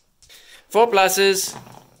 3s. 4 pluses.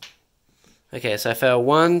 Okay, so I fell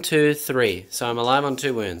 1, 2, 3. So I'm alive on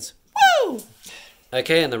 2 wounds. Woo!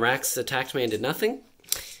 Okay, and the racks attacked me and did nothing.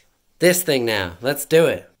 This thing now. Let's do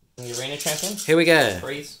it. The arena champion. Here we go.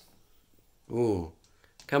 3s. Ooh.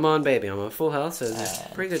 Come on, baby. I'm at full health, so there's a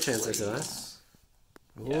pretty good chance I survive.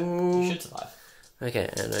 Yeah, Ooh. you should survive. Okay,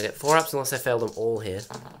 and I get 4 ups unless I fail them all here.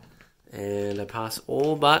 And I pass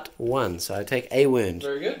all but 1, so I take a wound.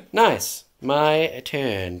 Very good. Nice. My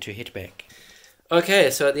turn to hit back.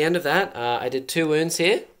 Okay, so at the end of that, I did 2 wounds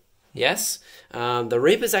here. Yes. The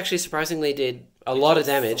Reapers actually surprisingly did a lot of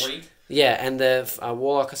damage. 3. Yeah, and the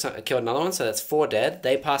Warlock killed another one, so that's 4 dead.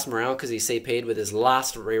 They passed him around because he CP'd with his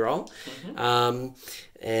last reroll.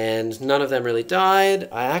 And none of them really died.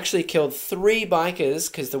 I actually killed 3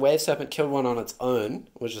 bikers because the Wave Serpent killed one on its own,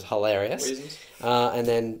 which is hilarious. Reasons. And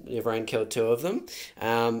then Everine killed 2 of them.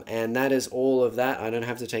 And that is all of that. I don't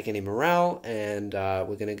have to take any morale, and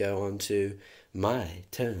we're going to go on to my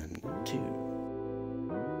turn 2.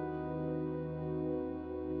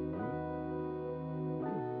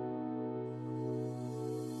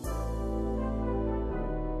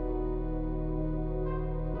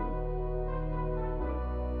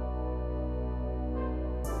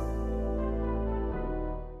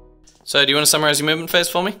 So, do you want to summarize your movement phase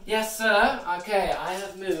for me? Yes, sir. Okay, I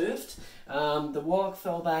have moved. The Warlock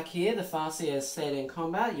fell back here. The Farseer stayed in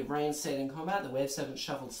combat. Your Brain stayed in combat. The Wave Serpent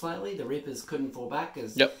shuffled slightly. The Reapers couldn't fall back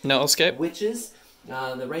as no escape. witches.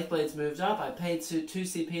 The Wraithblades moved up. I paid 2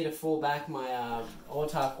 CP to fall back my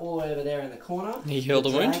Autark all the way over there in the corner. He healed the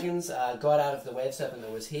a wound. Dragons got out of the Wave Serpent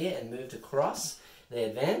that was here and moved across. They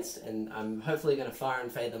advanced, and I'm hopefully going to fire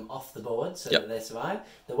and fade them off the board so that they survive.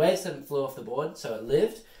 The Wave Serpent flew off the board, so it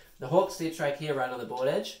lived. The Hawks did strike here right on the board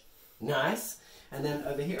edge. Nice. And then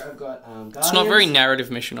over here I've got Guardians. It's not very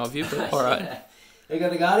narrative mission of you, but alright. We've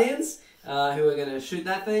got the Guardians, who are going to shoot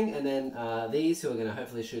that thing, and then these, who are going to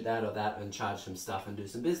hopefully shoot that or that and charge some stuff and do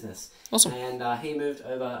some business. Awesome. And he moved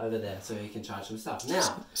over there, so he can charge some stuff.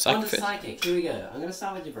 Now, Psychic on to fit. Psychic. Here we go. I'm going to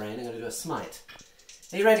start with your Brain. I'm going to do a Smite.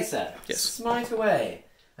 Are you ready, sir? Yes. Smite away.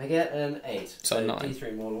 I get an 8. So 9.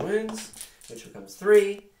 D3 mortal wounds, which becomes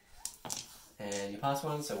 3. And you pass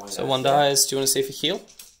 1, so 1 So 1 dies. Do you want to see if you heal?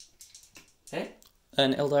 Okay.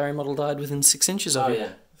 an Aeldari model died within 6 inches of Oh you. yeah,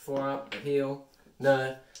 4 up, a heal,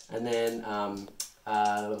 no, and then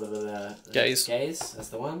Gaze. That's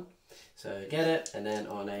the one. So get it, and then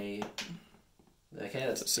on a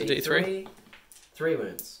that's a D3. 3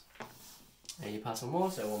 wounds, and you pass one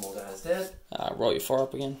more, so one more guy's dead. Roll your 4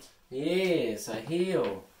 up again. Yes, I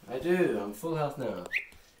heal. I do. I'm full health now.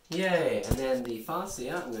 Yay! And then the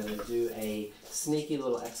Farseer, I'm going to do a sneaky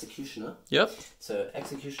little Executioner. Yep. So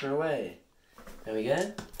Executioner away. There we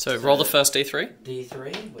go. So roll the first D3.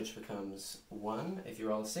 D3, which becomes 1. If you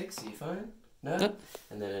roll a 6, you fine? No? Yep.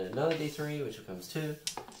 And then another D3, which becomes 2.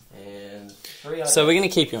 And 3. So we're going to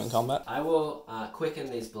keep you in combat. I will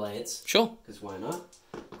quicken these blades. Sure. Because why not?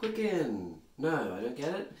 Quicken! No, I don't get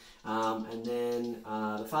it. And then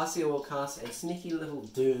the Farseer will cast a sneaky little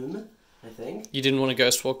Doom, I think. You didn't want to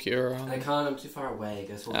Ghostwalk your... I can't, I'm too far away.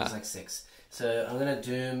 Ghostwalk is like 6. So I'm going to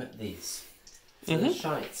Doom these. For the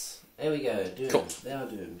shites. There we go, doomed. Cool. They are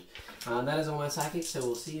doomed. That is all my psychic, so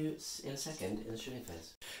we'll see you in a second in the shooting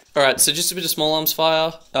phase. Alright, so just a bit of small arms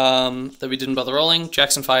fire that we didn't bother rolling.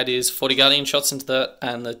 Jackson fired his 40 Guardian shots into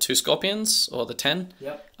and the 2 Scorpions, or the 10.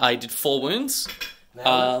 Yep. He did 4 wounds.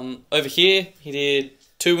 Over here, he did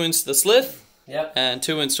 2 wounds to the Slith. Yep. And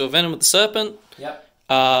 2 wounds to a Venom with the Serpent.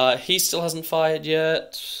 Yep. He still hasn't fired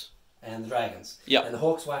yet. And the Dragons. Yep. And the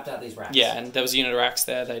Hawks wiped out these rats. Yeah, and there was a unit of racks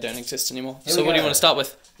there. They don't exist anymore. Here So we what do you go. want to start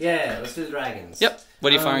with? Yeah, let's do the Dragons. Yep.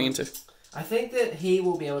 What are you firing into? I think that he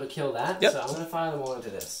will be able to kill that, Yep. so I'm going to fire them all into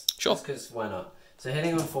this. Sure. Just because why not? So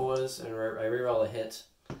hitting on 4s, and I reroll a hit,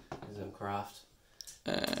 because I'm craft.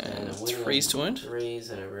 And I'm winning 3s on to wound. 3s,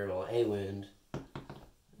 and I reroll a wound.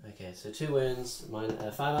 Okay, so 2 wounds,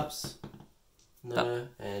 5 ups. No,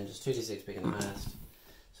 and just 2d6 picking the highest.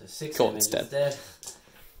 So 6 Cool, damage it's dead. is dead.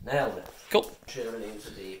 Nailed it. Cool. Shoot everything into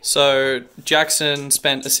the... So Jackson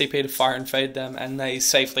spent a CP to fire and fade them, and they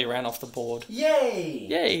safely ran off the board. Yay!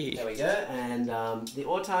 Yay! There we go, and the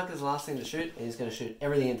Autark is the last thing to shoot, and he's going to shoot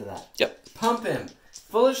everything into that. Yep. Pump him!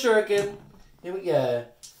 Full of Shuriken. Here we go.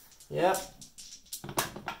 Yep.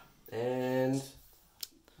 And...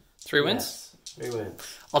 3 wins. Yes, 3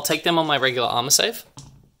 wins. I'll take them on my regular armor save.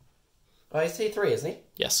 Oh, he's T3, isn't he?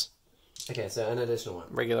 Yes. Okay, so an additional one.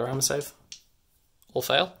 Regular armor save. All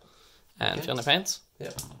fail. And Okay. feel no pains.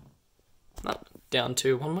 Yep. No, down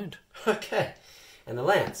to 1 wound. Okay. And the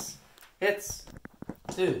Lance. Hits.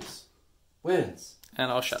 2s. Wounds. And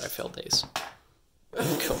I'll shadow fill these.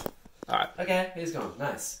 Cool. Alright. Okay, he's gone.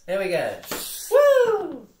 Nice. There we go.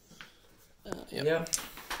 Woo! Yep.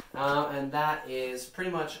 And that is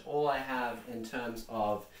pretty much all I have in terms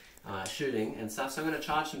of shooting and stuff. So I'm going to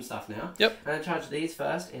charge some stuff now. Yep. I'm going to charge these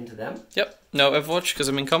first into them. Yep. No Overwatch because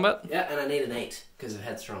I'm in combat. Yeah, and I need an 8 because of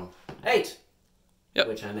Headstrong. 8! Yep.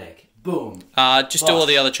 Which I make. Boom. Just do all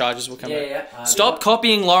the other charges. We'll come back. Yeah. Stop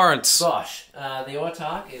copying Lawrence. Bosh. The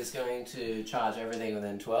Autark is going to charge everything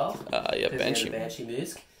within 12. Yeah, Banshee. Banshee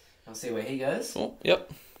Musk. I'll see where he goes. Oh,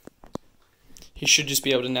 yep. He should just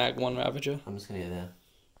be able to nag 1 Ravager. I'm just going to go there.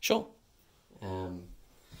 Sure.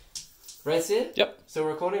 Redseer? Yep. So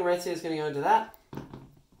we're recording. Redseer is going to go into that.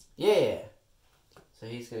 Yeah. So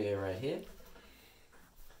he's going to go right here.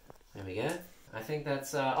 There we go. I think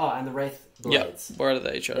that's... and the Wraith Blades. Yep. Where are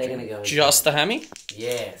they charging? They're going to go into Just the hammy?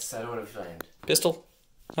 Yes. I don't want to be flamed. Pistol?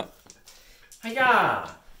 Oh.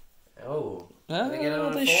 Hiya! Oh. Did they get it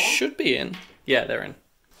on a They 4? should be in. Yeah, they're in.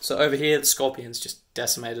 So over here, the Scorpions just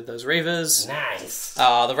decimated those Reavers. Nice.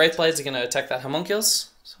 The Wraith Blades are going to attack that Homunculus.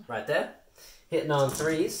 Right there. Hitting on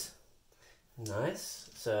 3s. Nice.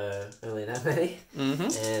 So, only that many. Mm-hmm.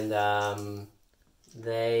 And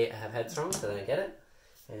they have Headstrong, so they don't get it.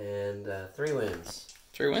 And 3 wounds.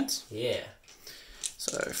 3 wins. Yeah.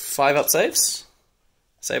 So 5 up saves.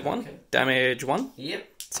 Save 1. Okay. Damage 1. Yep.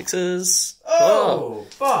 6s. Oh,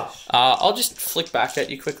 bosh. I'll just flick back at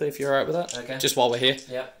you quickly if you're alright with that. Okay. Just while we're here.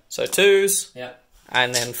 Yep. So 2s. Yep.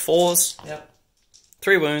 And then 4s. Yep.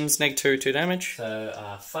 3 wounds, -2, 2 damage.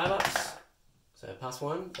 So 5 ups. So pass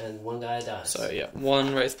 1, and 1 guy dies. So yeah,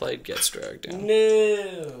 1 Wraithblade gets dragged down.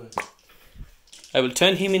 No. I will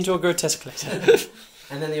turn him into a grotesque later.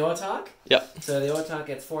 And then the Autark. Yep. So the Autark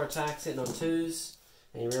gets 4 attacks, hitting on 2s,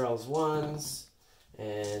 and he rerolls 1s,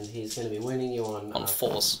 and he's going to be wounding you on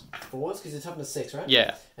 4s. 4s because you're top of 6, right?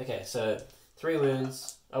 Yeah. Okay, so 3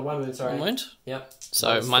 wounds. 1 wound, sorry. 1 wound. Yep.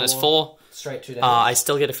 So -4. Straight 2 damage. I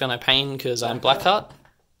still get a feel no pain because I'm Blackheart.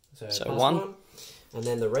 So So pass 1. And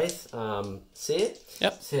then the Wraith, Seer.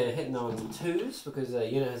 Yep. So hitting on 2s because a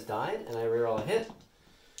unit has died, and I reroll a hit.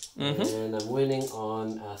 Mm-hmm. And I'm winning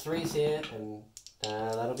on 3s here, and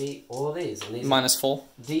that'll be all of these. And these -4.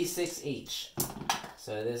 are D6 each.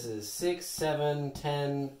 So this is 6, 7,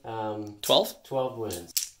 10, 12? 12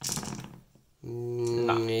 wounds.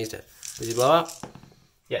 He's dead. Does he blow up?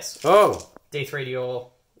 Yes. Oh! D3 to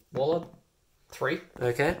your Warlord. 3.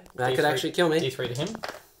 Okay. That D3, could actually kill me. D3 to him.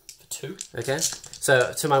 For 2. Okay.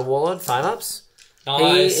 So, to my Warlord, 5 ups.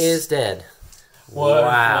 Nice. He is dead.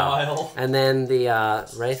 Wow. And then the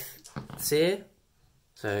Wraithseer.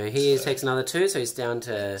 So he takes another 2, so he's down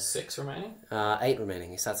to 6 remaining. 8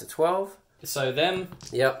 remaining. He starts at 12. So them.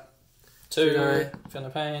 Yep. 2. No. Feel no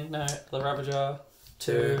pain. No. The Ravager.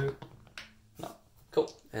 2. 2. No.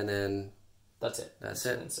 Cool. And then That's it. that's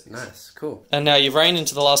it. Nice. Cool. And now you've rained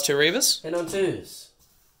into the last 2 Reavers. And on 2s.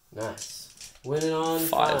 Nice. Winning on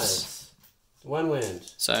 5s. 1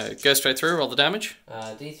 wound. So go straight through, roll the damage.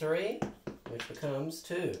 D3, which becomes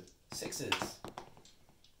 2. 6s.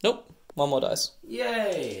 Nope. 1 more dice.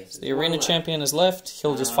 Yay! So the arena champion is left.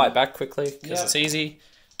 He'll just fight back quickly because it's easy.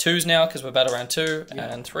 2s now because we're battle round 2.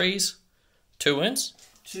 And 3s. 2 wins.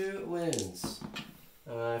 2 wins.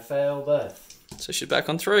 I fail both. So she's back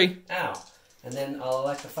on 3. Ow. And then I'll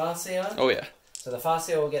elect the Farseer. Oh yeah. So the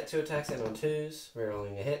Farseer will get 2 attacks in on 2s.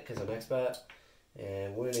 Rerolling a hit because I'm expert.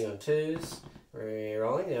 And wounding on 2s.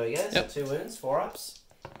 Rerolling. There we go. So 2 wounds. 4 ups.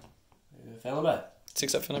 Fail them both.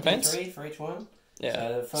 6 up for no pains. 3 for each one.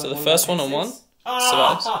 Yeah. So the first one on 1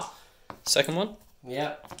 survives. Second one.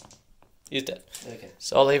 Yep. He's dead. Okay.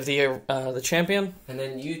 So I'll leave the champion. And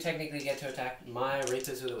then you technically get to attack my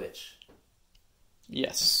Reapers with a Witch.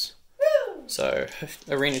 Yes. Woo! So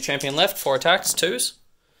arena champion left. 4 attacks. 2s.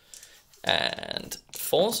 And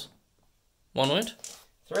 4s. 1 wound.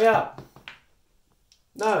 3 up.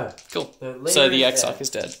 No. Cool. The So the Exarch is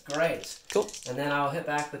dead. Great. Cool. And then I'll hit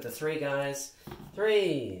back with the 3 guys.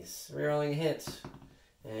 3s. Rerolling a hit.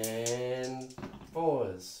 And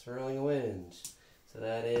 4s. Rerolling a wound. So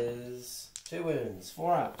that is 2 wounds.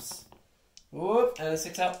 4 ups. Whoop. And a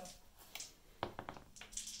 6 up.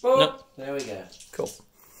 Boop. Nope. There we go. Cool.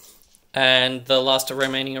 And the last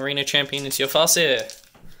remaining arena champion is your Farseer.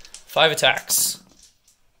 5 attacks.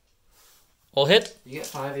 All hit. You get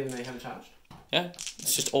 5 even though you haven't charged? Yeah.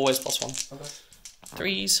 It's just always +1. Okay.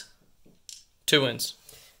 3s. 2 wins.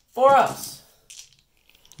 4 ups.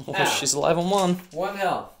 Oh, Ow. she's alive on 1. 1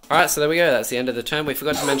 health. Alright, so there we go. That's the end of the turn. We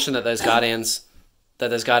forgot to mention that those Guardians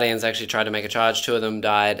actually tried to make a charge. 2 of them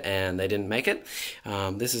died and they didn't make it.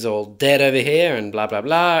 This is all dead over here and blah blah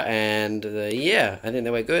blah. And yeah, I think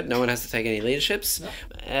they were good. No one has to take any leaderships. No.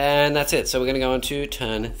 And that's it. So we're going to go on to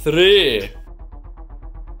turn 3.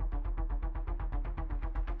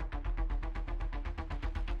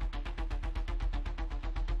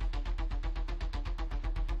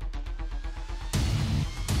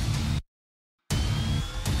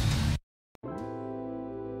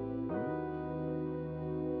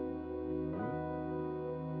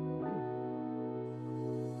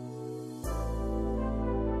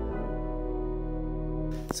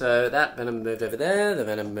 So that Venom moved over there, the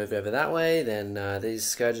Venom moved over that way, then these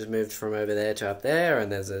Scourges moved from over there to up there,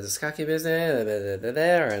 and there's a Succubus there,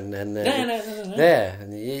 and then there.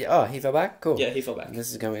 And he fell back? Cool. Yeah, he fell back. And this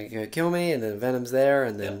is going to kill me, and then Venom's there,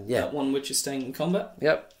 and then, That one which is staying in combat.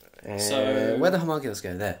 Yep. And So where'd the Homunculus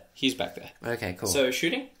go? There. He's back there. Okay, cool. So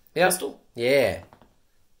shooting? Yep. Pistol? Yeah.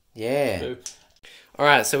 Yeah. Boo.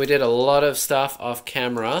 Alright, so we did a lot of stuff off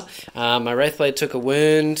camera. My Wraithblade took a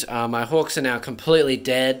wound. My Hawks are now completely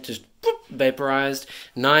dead, just vaporized.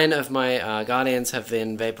 9 of my Guardians have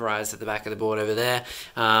been vaporized at the back of the board over there.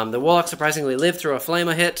 The Warlock surprisingly lived through a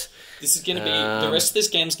Flamer hit. This is going to be... the rest of this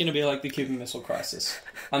game's going to be like the Cuban Missile Crisis.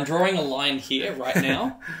 I'm drawing a line here right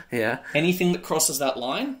now. Yeah. Anything that crosses that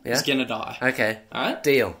line is going to die. Okay. Alright?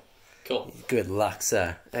 Deal. Cool. Good luck,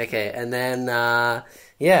 sir. Okay, and then,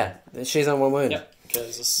 yeah, she's on 1 wound. Yep.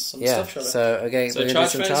 Because there's some stuff shot. So, okay, So we're going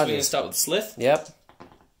charge to do phase, some we're going to charges. start with Slith. Yep.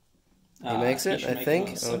 He makes it, I make think.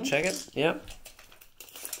 it I'll -7. check it. Yep.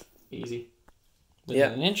 Easy.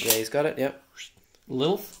 Within an inch. Yeah, he's got it. Yep.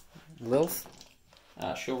 Lilith.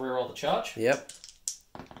 She'll reroll the charge. Yep.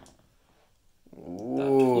 That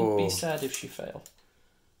would be sad if she failed.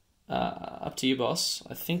 Up to you, boss.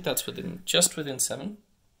 I think that's just within 7.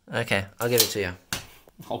 Okay, I'll give it to you.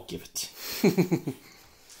 I'll give it to you.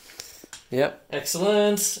 Yep.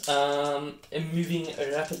 Excellent. And moving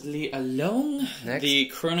rapidly along, Next. the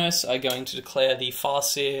Kronos are going to declare the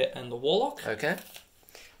Farseer and the Warlock. Okay.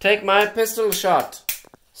 Take my pistol shot.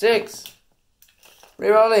 6.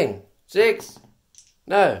 Rerolling. 6.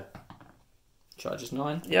 No. Charge is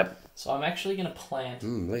 9. Yep. So I'm actually going to plant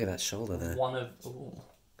Look at that shoulder there. one of... Ooh.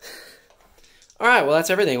 Alright, well that's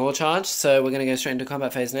everything. We'll charge, so we're going to go straight into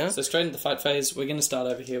combat phase now. So straight into the fight phase, we're going to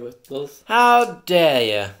start over here with Lilith. How dare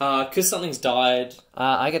you? Because something's died.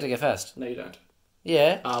 I get to go first. No, you don't.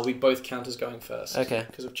 Yeah. We both count as going first. Okay.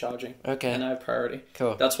 Because of charging. Okay. And I have priority.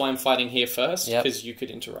 Cool. That's why I'm fighting here first, Yep. because you could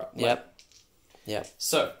interrupt. Yep. Yep.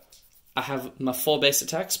 So, I have my 4 base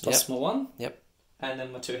attacks plus my 1. Yep. And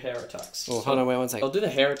then my 2 hair attacks. Oh, hold on, wait 1 second. I'll do the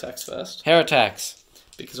hair attacks first. Hair attacks.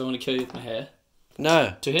 Because I want to kill you with my hair.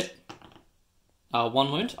 No. 2 hit. 1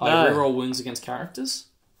 wound. No. I reroll wounds against characters.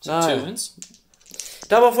 So No. 2 wounds.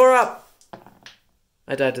 Double 4 up.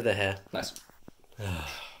 I died to the hair. Nice.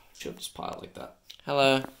 Should just pile like that.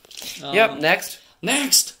 Hello. Yep, next.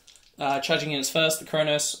 Next! Charging units first, the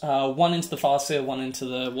Kronos. 1 into the Farseer, 1 into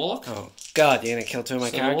the Warlock. Oh, God, you're going to kill 2 of my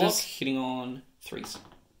So the Warlock characters? hitting on 3s.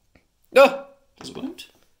 No! Does it wound?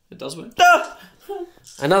 It does wound. No!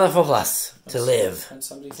 Another 4+ to live. And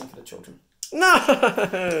somebody think of the children.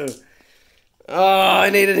 No! Oh, I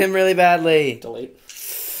needed him really badly. Delete.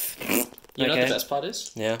 You know what Okay. the best part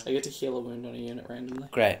is? Yeah. I get to heal a wound on a unit randomly.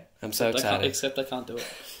 Great. I'm so excited. Except I can't do it.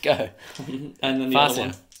 Go. And then the Farseer. other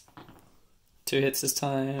one. 2 hits this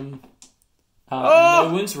time. Oh!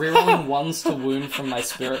 No wounds. Rerolling 1s to wound from my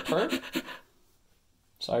Spirit Probe.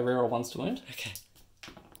 So I reroll 1s to wound. Okay.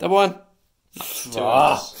 Double 1. 2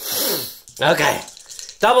 Oh. wounds. Okay.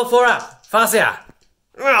 Double 4 up. Farseer.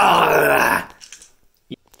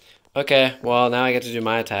 Okay, well, now I get to do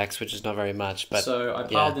my attacks, which is not very much, but... So I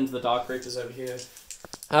piled into the Dark Reapers over here.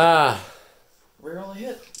 Ah. Reroll a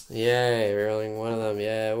hit. Yay, rerolling one of them.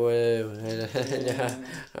 Yeah, woo.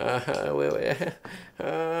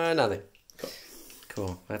 Nothing.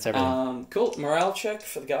 Cool, that's everything. Cool. Morale check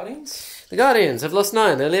for the Guardians. The Guardians have lost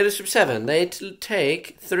 9. Their leadership 7. They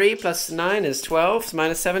take 3 plus 9 is 12. So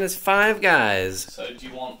minus 7 is 5 guys. So do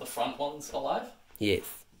you want the front ones alive? Yes.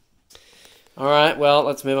 Alright, well,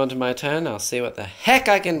 let's move on to my turn. I'll see what the heck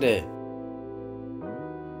I can do.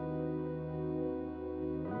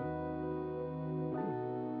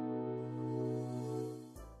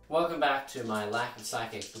 Welcome back to my lack of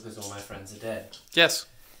psychics because all my friends are dead. Yes.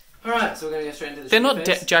 Alright, so we're going to go straight into the They're shooting not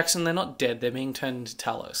phase. dead, Jackson. They're not dead. They're being turned into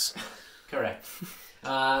Talos. Correct.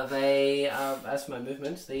 As for my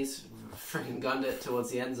movement, these freaking gunned it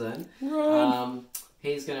towards the end zone. Run.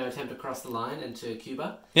 He's going to attempt to cross the line into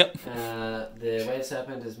Cuba. Yep. The Wave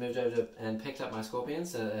Serpent has moved over and picked up my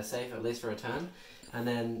Scorpions, so they're safe at least for a turn. And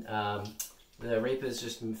then the Reapers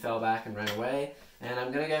just fell back and ran away. And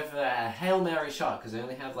I'm going to go for a Hail Mary shot, because I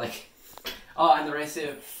only have like... Oh, and the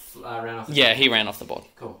Racer ran off the Yeah, board. he ran off the board.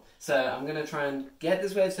 Cool. So I'm going to try and get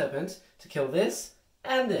this Wave Serpent to kill this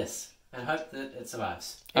and this, and hope that it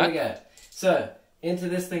survives. Here we go. So, into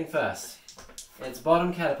this thing first. It's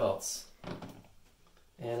bottom Catapults.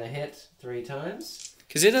 And I hit 3 times.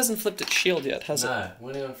 Because it hasn't flipped its shield yet, has it? No,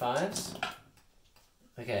 winning on 5s.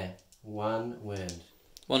 Okay, 1 wound.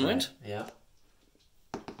 1 wound? Yep.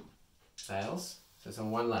 Fails. So it's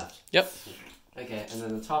on 1 left. Yep. Okay, and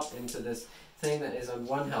then the top into this thing that is on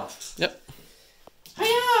 1 health. Yep.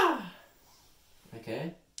 Hiya!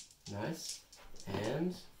 Okay, nice.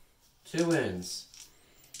 And 2 wounds.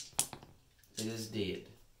 It is dead.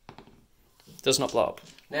 Does not blow up.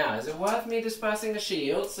 Now, is it worth me dispersing a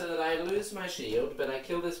shield so that I lose my shield, but I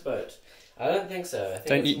kill this boat? I don't think so. I think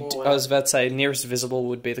Don't it's you? more I was about to say nearest visible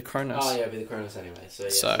would be the Kronos. Oh, yeah, it'd be the Kronos anyway. So,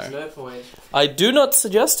 yes, So- there's no point. I do not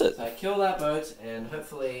suggest it. So I kill that boat, and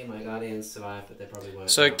hopefully my Guardians survive, but they probably won't.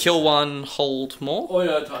 So kill 1, hold more. Oh,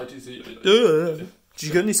 yeah, try to see. Did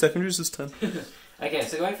you get any secondaries this time? Okay,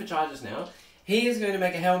 so going for charges now. He is going to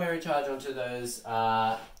make a Hail Mary charge onto those,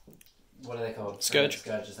 what are they called? Scourge.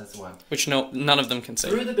 Scourges, that's the one. Which none of them can see.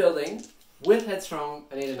 Through the building, with Headstrong,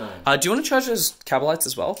 I need a 9. Do you want to charge those Capitalites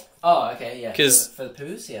as well? Oh, okay, yeah. 'Cause- For the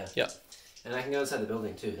poos, yeah. Yeah. And I can go inside the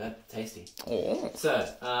building too, that's tasty. Oh.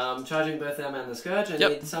 So, charging both them and the Scourge, I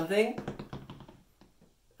Yep. need something.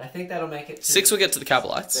 I think that'll make it to 6 will get to the the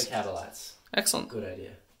Capitalites. Catapults. Excellent. Good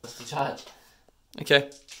idea. Let's do charge. Okay.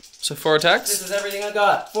 So 4 attacks. This is everything I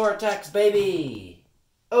got. 4 attacks, baby!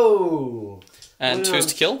 Oh! And 2s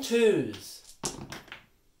to kill. 2s.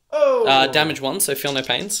 Oh! Damage 1, so feel no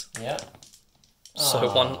pains. Yeah. So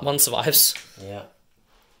Aw. one survives. Yeah.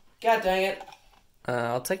 God dang it.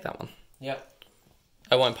 I'll take that one. Yep.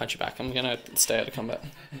 I won't punch you back. I'm going to stay out of combat.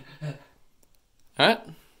 Alright.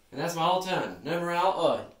 And that's my whole turn. No morale.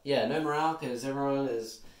 Oh, yeah, no morale because everyone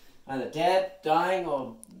is either dead, dying,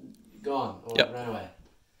 or gone, or Yep. ran away.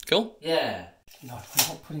 Cool. Yeah. No, I'm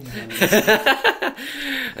not putting it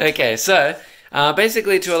in. Okay, so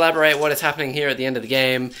basically, to elaborate what is happening here at the end of the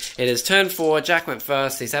game, it is turn 4. Jack went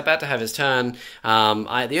first. He's about to have his turn.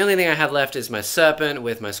 The only thing I have left is my Serpent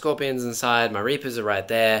with my Scorpions inside. My Reapers are right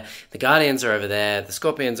there. The Guardians are over there. The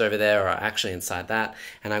Scorpions over there are actually inside that.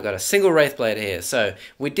 And I've got a single Wraithblade here. So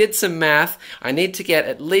we did some math. I need to get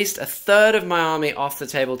at least a third of my army off the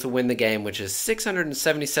table to win the game, which is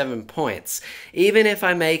 677 points. Even if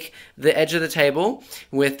I make the edge of the table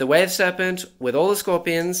with the Wave Serpent, with all the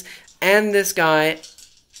Scorpions, and this guy,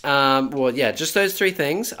 just those 3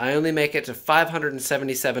 things, I only make it to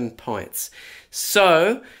 577 points.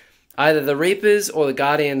 So, either the Reapers or the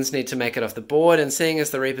Guardians need to make it off the board, and seeing as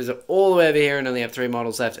the Reapers are all the way over here and only have 3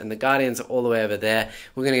 models left, and the Guardians are all the way over there,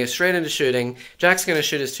 we're going to go straight into shooting. Jack's going to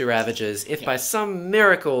shoot his 2 Ravagers. If by some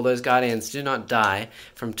miracle those Guardians do not die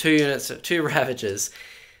from 2 units of 2 Ravagers,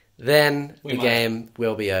 then the game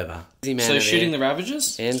will be over. So shooting the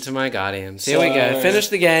Ravagers? Into my Guardians. Here we go. Finish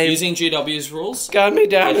the game. Using GW's rules. Gun me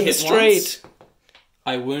down in the street. Once.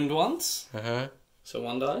 I wound once. Uh-huh. So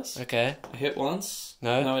 1 dice. Okay. I hit once.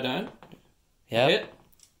 No, I don't. Yeah. Hit.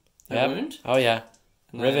 I wound. Oh, yeah.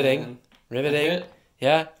 Riveting. Hit.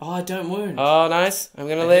 Yeah. Oh, I don't wound. Oh, nice. I'm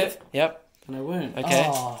going to live. Hit. Yep. And I wound. Okay.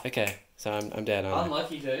 Oh. Okay. So I'm dead, aren't I?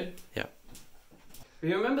 Unlucky, dude. Yep. Do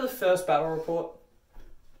you remember the first battle report?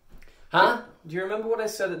 Huh? Do you remember what I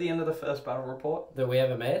said at the end of the first battle report? That we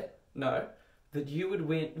ever made? No. That you would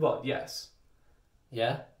win... Well, yes.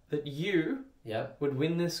 Yeah. That you would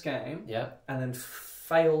win this game and then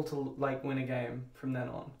fail to win a game from then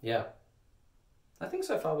on. Yeah. I think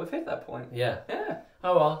so far we've hit that point. Yeah. Yeah.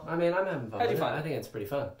 Oh well, I mean, I'm having fun. How do you find it? I think it's pretty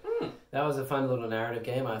fun. That was a fun little narrative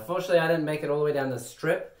game. Unfortunately, I didn't make it all the way down the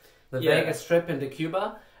strip, the Vegas strip into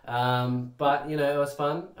Cuba. But, you know, it was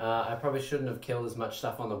fun. I probably shouldn't have killed as much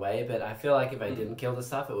stuff on the way, but I feel like if I didn't kill the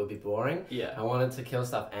stuff, it would be boring. Yeah. I wanted to kill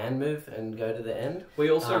stuff and move and go to the end. We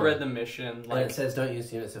also read the mission. And it says don't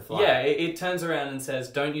use units of fly. Yeah, it turns around and says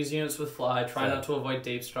don't use units with fly, try not to avoid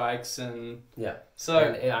deep strikes, and... Yeah. So...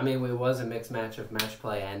 And, I mean, it was a mixed match of match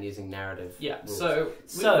play and using narrative rules. So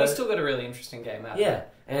we still got a really interesting game out of it. Yeah,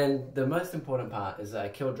 and the most important part is I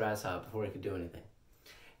killed Drazhar before he could do anything.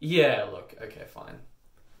 Yeah, look, okay, fine.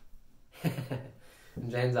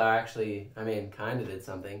 Jain actually, I mean, kind of did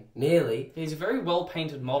something. Nearly. He's a very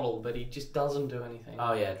well-painted model, but he just doesn't do anything.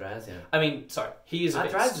 Oh, yeah, Draz, yeah. I mean, sorry, he is a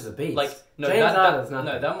beast. Draz is a beast. No,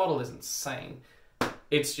 that model is insane.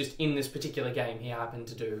 It's just in this particular game, he happened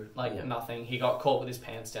to do, nothing. He got caught with his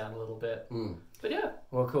pants down a little bit. But yeah.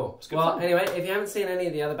 Well, cool. Well, anyway, if you haven't seen any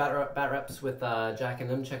of the other bat reps with Jack and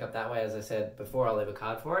them, check up that way. As I said before, I'll leave a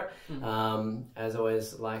card for it. As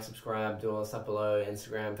always, like, subscribe, do all the stuff below.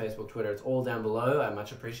 Instagram, Facebook, Twitter, it's all down below. I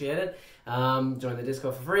much appreciate it. Join the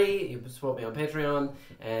Discord for free. You can support me on Patreon.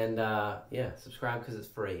 And, subscribe because it's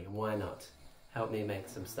free. And why not? Help me make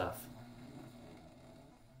some stuff.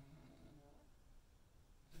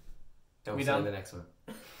 We'll see you in the next one.